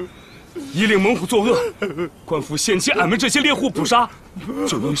容禀，夷岭猛虎作恶，官府限期俺们这些猎户捕杀，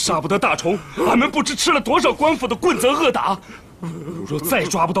就因杀不得大虫，俺们不知吃了多少官府的棍责恶打。若再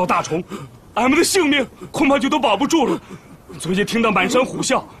抓不到大虫，俺们的性命恐怕就都保不住了。昨夜听到满山虎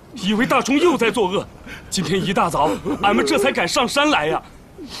啸，以为大虫又在作恶。今天一大早，俺们这才敢上山来呀。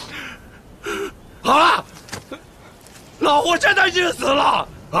好了，老虎现在已经死了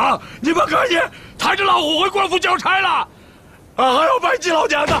啊！你们可以抬着老虎回官府交差了。啊，还有排挤老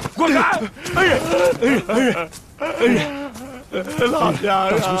娘的，滚开！恩人，老娘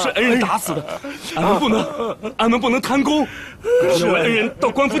啊！大虫是恩人打死的，俺们不能贪功。是恩人到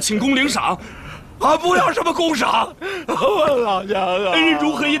官府请功领赏。俺不要什么功赏，老娘啊！恩人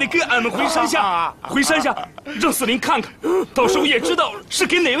如何也得跟俺们回山下，让四邻看看，到时候也知道是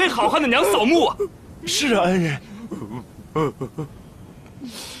给哪位好汉的娘扫墓啊！是啊，恩人。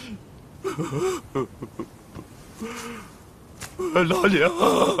老娘，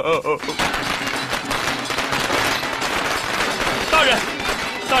大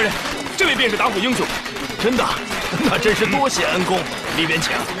人，这位便是打虎英雄。真的，那真是多谢恩公。里边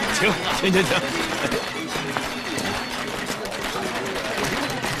请。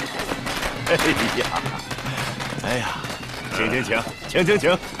哎呀，请。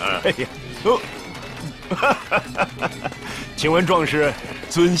哎呀，请问壮士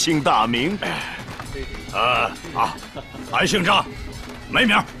尊姓大名？俺姓张，没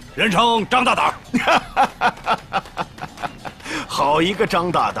名，人称张大胆。好一个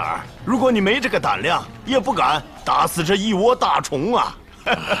张大胆！如果你没这个胆量，也不敢打死这一窝大虫啊！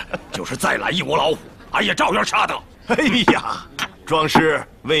就是再来一窝老虎，俺也照样杀的。哎呀，壮士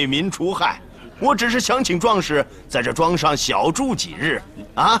为民除害，我只是想请壮士在这庄上小住几日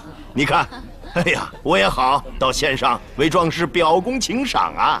啊！你看，哎呀，我也好到县上为壮士表功请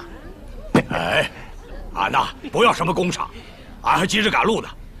赏啊！哎，俺呐不要什么功赏，俺还急着赶路呢。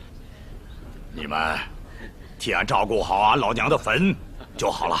你们替俺照顾好俺老娘的坟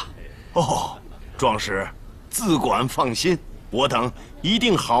就好了。哦，壮士自管放心，我等一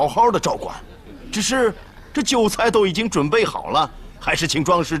定好好的照管。只是这酒菜都已经准备好了，还是请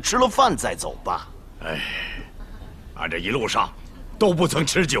壮士吃了饭再走吧。哎，俺这一路上都不曾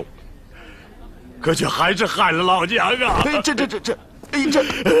吃酒，可却还是害了老娘啊！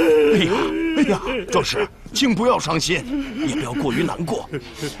哎呀，壮士，请不要伤心，也不要过于难过。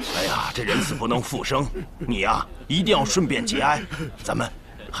哎呀，这人死不能复生，你呀一定要顺便节哀。咱们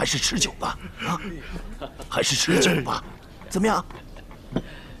还是吃酒吧，啊，还是吃酒吧，怎么样？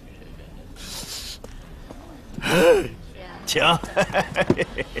请。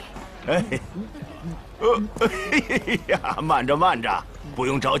哎呀，慢着慢着，不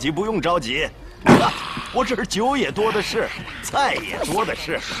用着急，不用着急。我这儿酒也多的是，菜也多的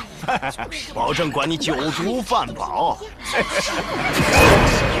是，保证管你酒足饭饱。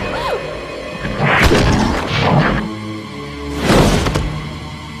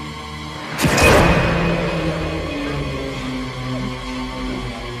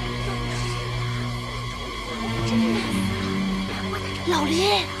老林，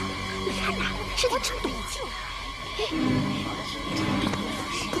你看呐，是他真懂劲。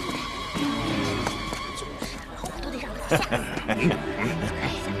我都得让他下。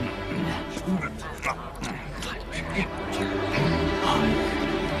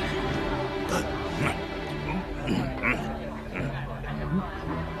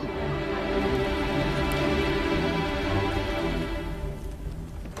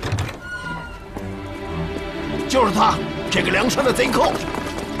就是他，这个梁山的贼寇。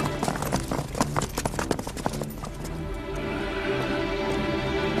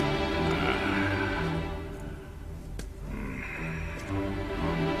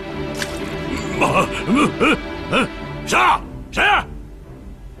谁啊？谁？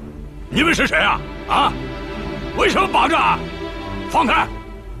你们是谁啊？啊？为什么绑着啊？放开！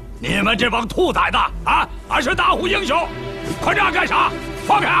你们这帮兔崽子啊！俺是大虎英雄，快这样干啥？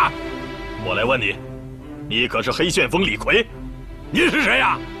放开啊！我来问你，你可是黑旋风李逵？你是谁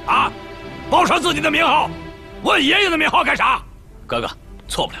呀？啊！报上自己的名号，问爷爷的名号干啥？哥哥，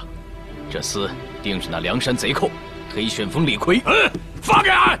错不了，这厮定是那梁山贼寇黑旋风李逵。放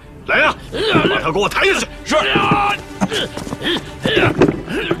开俺！来呀，把他给我抬下去！是。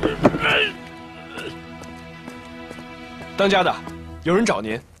当家的，有人找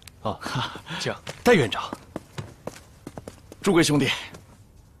您。哦，请戴院长。诸位兄弟，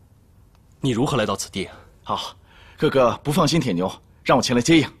你如何来到此地？好，哥哥不放心铁牛，让我前来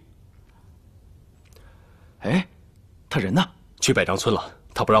接应。哎，他人呢？去百丈村了，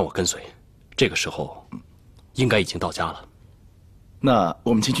他不让我跟随。这个时候，应该已经到家了。那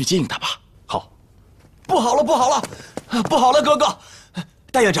我们先去接应他吧。好。不好了，不好了，不好了，哥哥！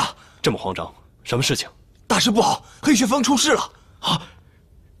戴院长，这么慌张，什么事情？大事不好，黑旋风出事了！啊！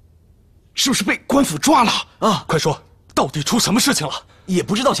是不是被官府抓了？啊！快说，到底出什么事情了？也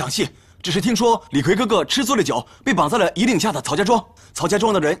不知道详细，只是听说李逵哥哥吃醉了酒，被绑在了夷岭下的曹家庄。曹家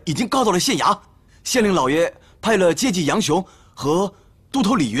庄的人已经告到了县衙，县令老爷派了阶级杨雄和都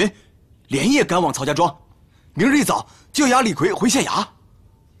头李云连夜赶往曹家庄，明日一早就押李逵回县衙。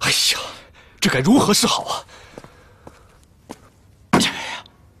哎呀，这该如何是好啊！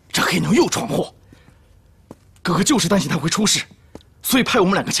这黑牛又闯祸，哥哥就是担心他会出事，所以派我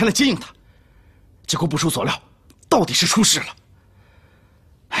们两个前来接应他。结果不出所料，到底是出事了。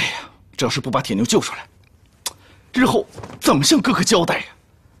哎呀，这要是不把铁牛救出来，日后怎么向哥哥交代呀？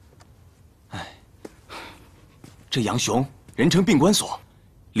哎，这杨雄人称病关索，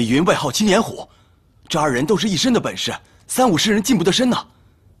李云外号青眼虎，这二人都是一身的本事，3、5十人进不得身呐。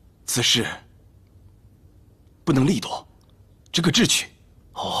此事不能力夺，只可智取。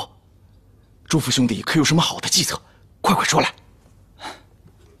哦，朱福兄弟可有什么好的计策？快快说来。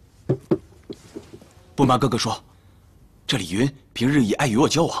不瞒哥哥说，这李云平日也爱与我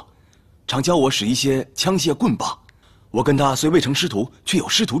交往，常教我使一些枪械棍棒。我跟他虽未成师徒，却有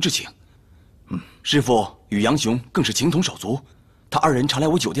师徒之情。师傅与杨雄更是情同手足，他二人常来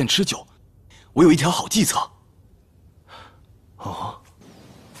我酒店吃酒。我有一条好计策。哦。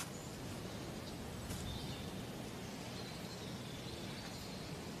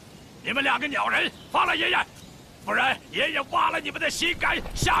你们2个鸟人，放了爷爷，不然爷爷挖了你们的心肝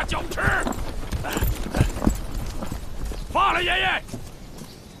下酒吃。放了爷爷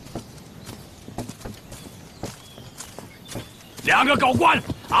！2个狗官，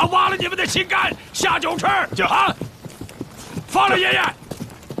俺挖了你们的心肝下酒吃。啊！放了爷爷！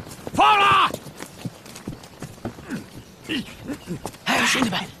放了！哎，兄弟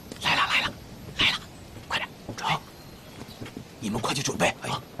们，来了，快点，准备！你们快去准备。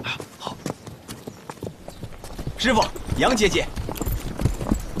好。师傅，杨姐姐，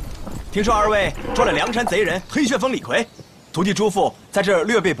听说2位抓了梁山贼人黑旋风李逵，徒弟朱父在这儿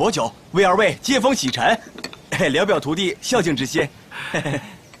略备薄酒，为2位接风洗尘，聊表徒弟孝敬之心。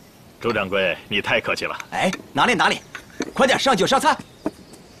朱掌柜，你太客气了。哎，哪里，快点上酒上菜。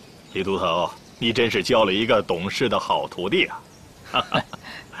李都头，你真是教了一个懂事的好徒弟啊！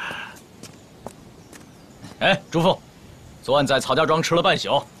哎，朱凤，昨晚在曹家庄吃了半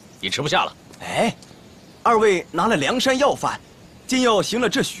宿，已吃不下了。哎，二位拿了梁山要饭，今又行了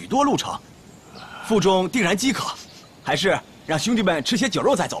这许多路程，腹中定然饥渴，还是让兄弟们吃些酒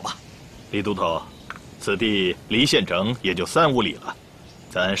肉再走吧。李都头，此地离县城也就3、5里了，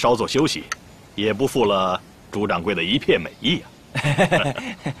咱稍作休息，也不负了朱掌柜的一片美意啊。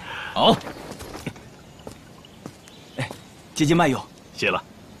好，哎，姐姐慢用，谢了。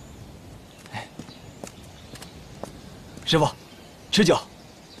师傅，吃酒。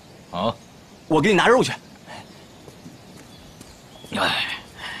好，我给你拿肉去。哎，来，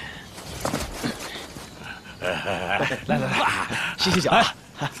歇歇脚。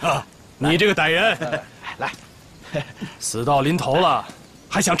你这个歹人，来，死到临头了，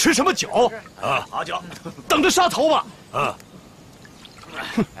还想吃什么酒？啊，好酒，等着杀头吧！啊，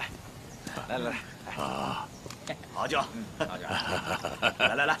来，啊，好酒，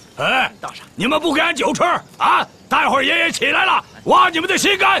来，哎，倒上！你们不给俺酒吃啊？待会儿爷爷起来了，挖你们的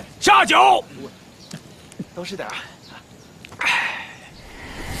心肝下酒。多吃点啊！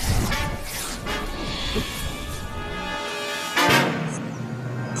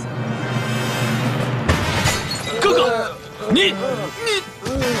哥哥，你，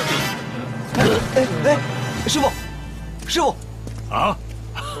哎，师傅，啊，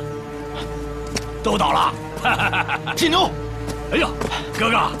都倒了。铁牛，哎呀，哥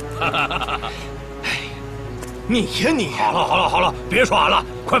哥，你呀你！好了，别耍了，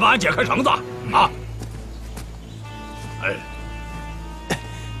快把俺解开绳子啊！哎，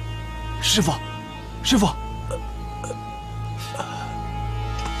师傅，师傅，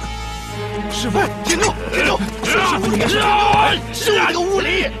铁牛，师傅，你该是休你个无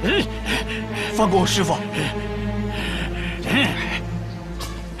礼！放过我师傅！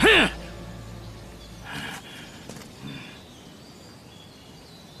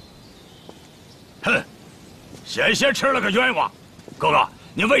哼，险些吃了个冤枉。哥哥，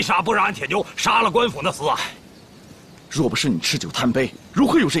你为啥不让俺铁牛杀了官府那厮啊？若不是你吃酒贪杯，如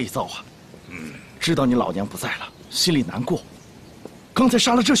何有这一遭啊？知道你老娘不在了，心里难过。刚才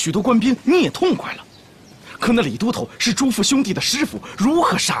杀了这许多官兵，你也痛快了。可那李都头是朱父兄弟的师傅，如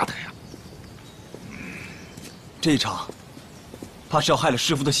何杀得呀？这一场，怕是要害了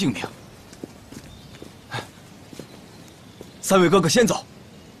师傅的性命。3位哥哥先走，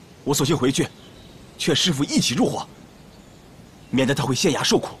我索性回去，劝师傅一起入伙，免得他会县衙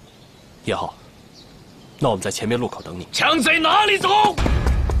受苦。也好，那我们在前面路口等你。强贼哪里走？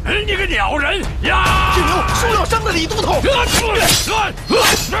你个鸟人呀！铁牛受了伤的李都头！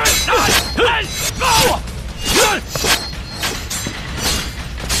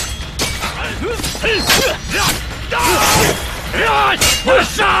我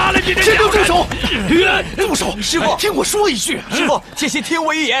杀了你的！铁牛住手！住手！师傅，听我说一句。师傅，且先听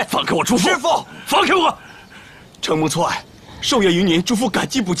我一言。放开我，朱父！师傅，放开我！承蒙错爱，受业于您，朱父感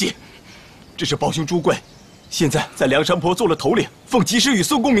激不尽。只是胞兄朱贵，现在在梁山泊做了头领，奉及时雨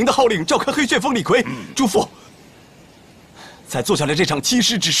孙公明的号令召开黑旋风李逵。朱父才做下了这场欺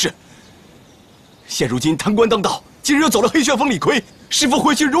师之事。现如今贪官当道，今日又走了黑旋风李逵，师父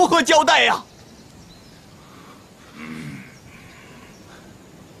回去如何交代呀？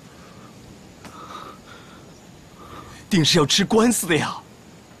定是要吃官司的呀。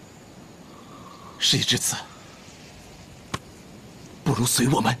事已至此，不如随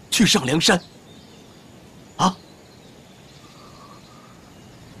我们去上梁山。啊！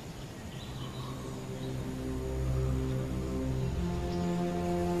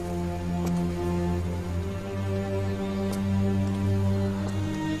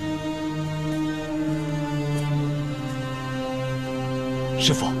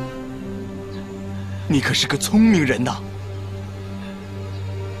师父，你可是个聪明人呐！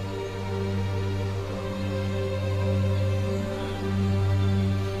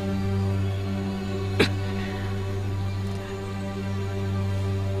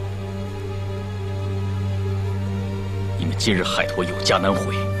你们今日害得我有家难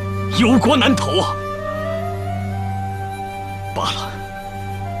回，有国难投啊！罢了，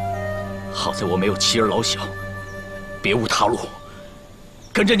好在我没有妻儿老小，别无他路，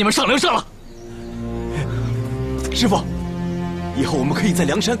跟着你们上梁山了。师傅，以后我们可以在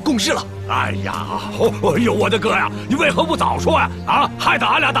梁山共事了。哎呀，有我的哥呀，你为何不早说呀？啊，害得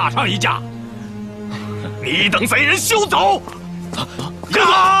俺俩打上一架。你等贼人休走！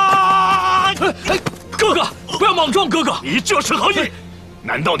呀！哥哥，不要莽撞！哥哥，你这是何意？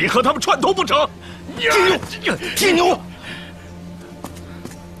难道你和他们串通不成？铁牛，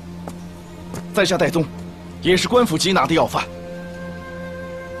在下戴宗，也是官府缉拿的要犯。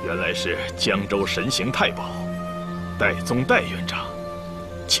原来是江州神行太保，戴宗戴院长，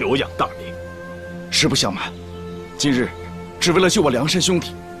久仰大名。实不相瞒，今日只为了救我梁山兄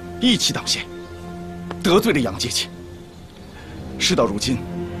弟，一起挡线，得罪了杨姐姐。事到如今，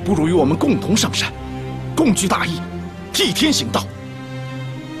不如与我们共同上山，共聚大义，替天行道。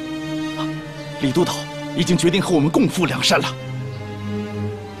李都头已经决定和我们共赴梁山了。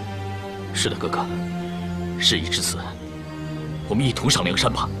是的，哥哥，事已至此，我们一同上梁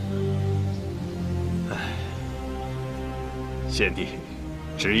山吧。贤弟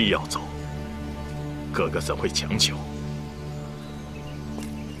执意要走，哥哥怎会强求？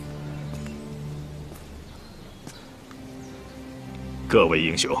各位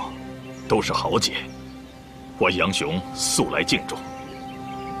英雄都是豪杰，我杨雄素来敬重。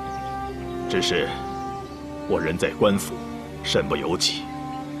只是我人在官府，身不由己。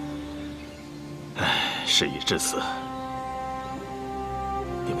事已至此，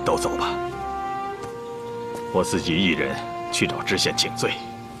你们都走吧，我自己一人去找知县请罪。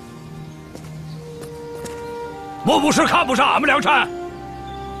莫不是看不上俺们梁山？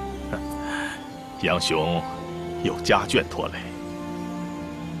杨雄有家眷拖累，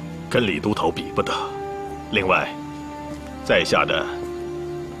跟李都头比不得。另外，在下的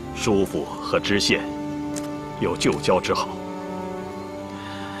叔父和知县有旧交之好，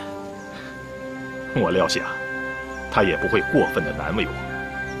我料想他也不会过分的难为我，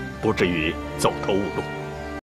不至于走投无路。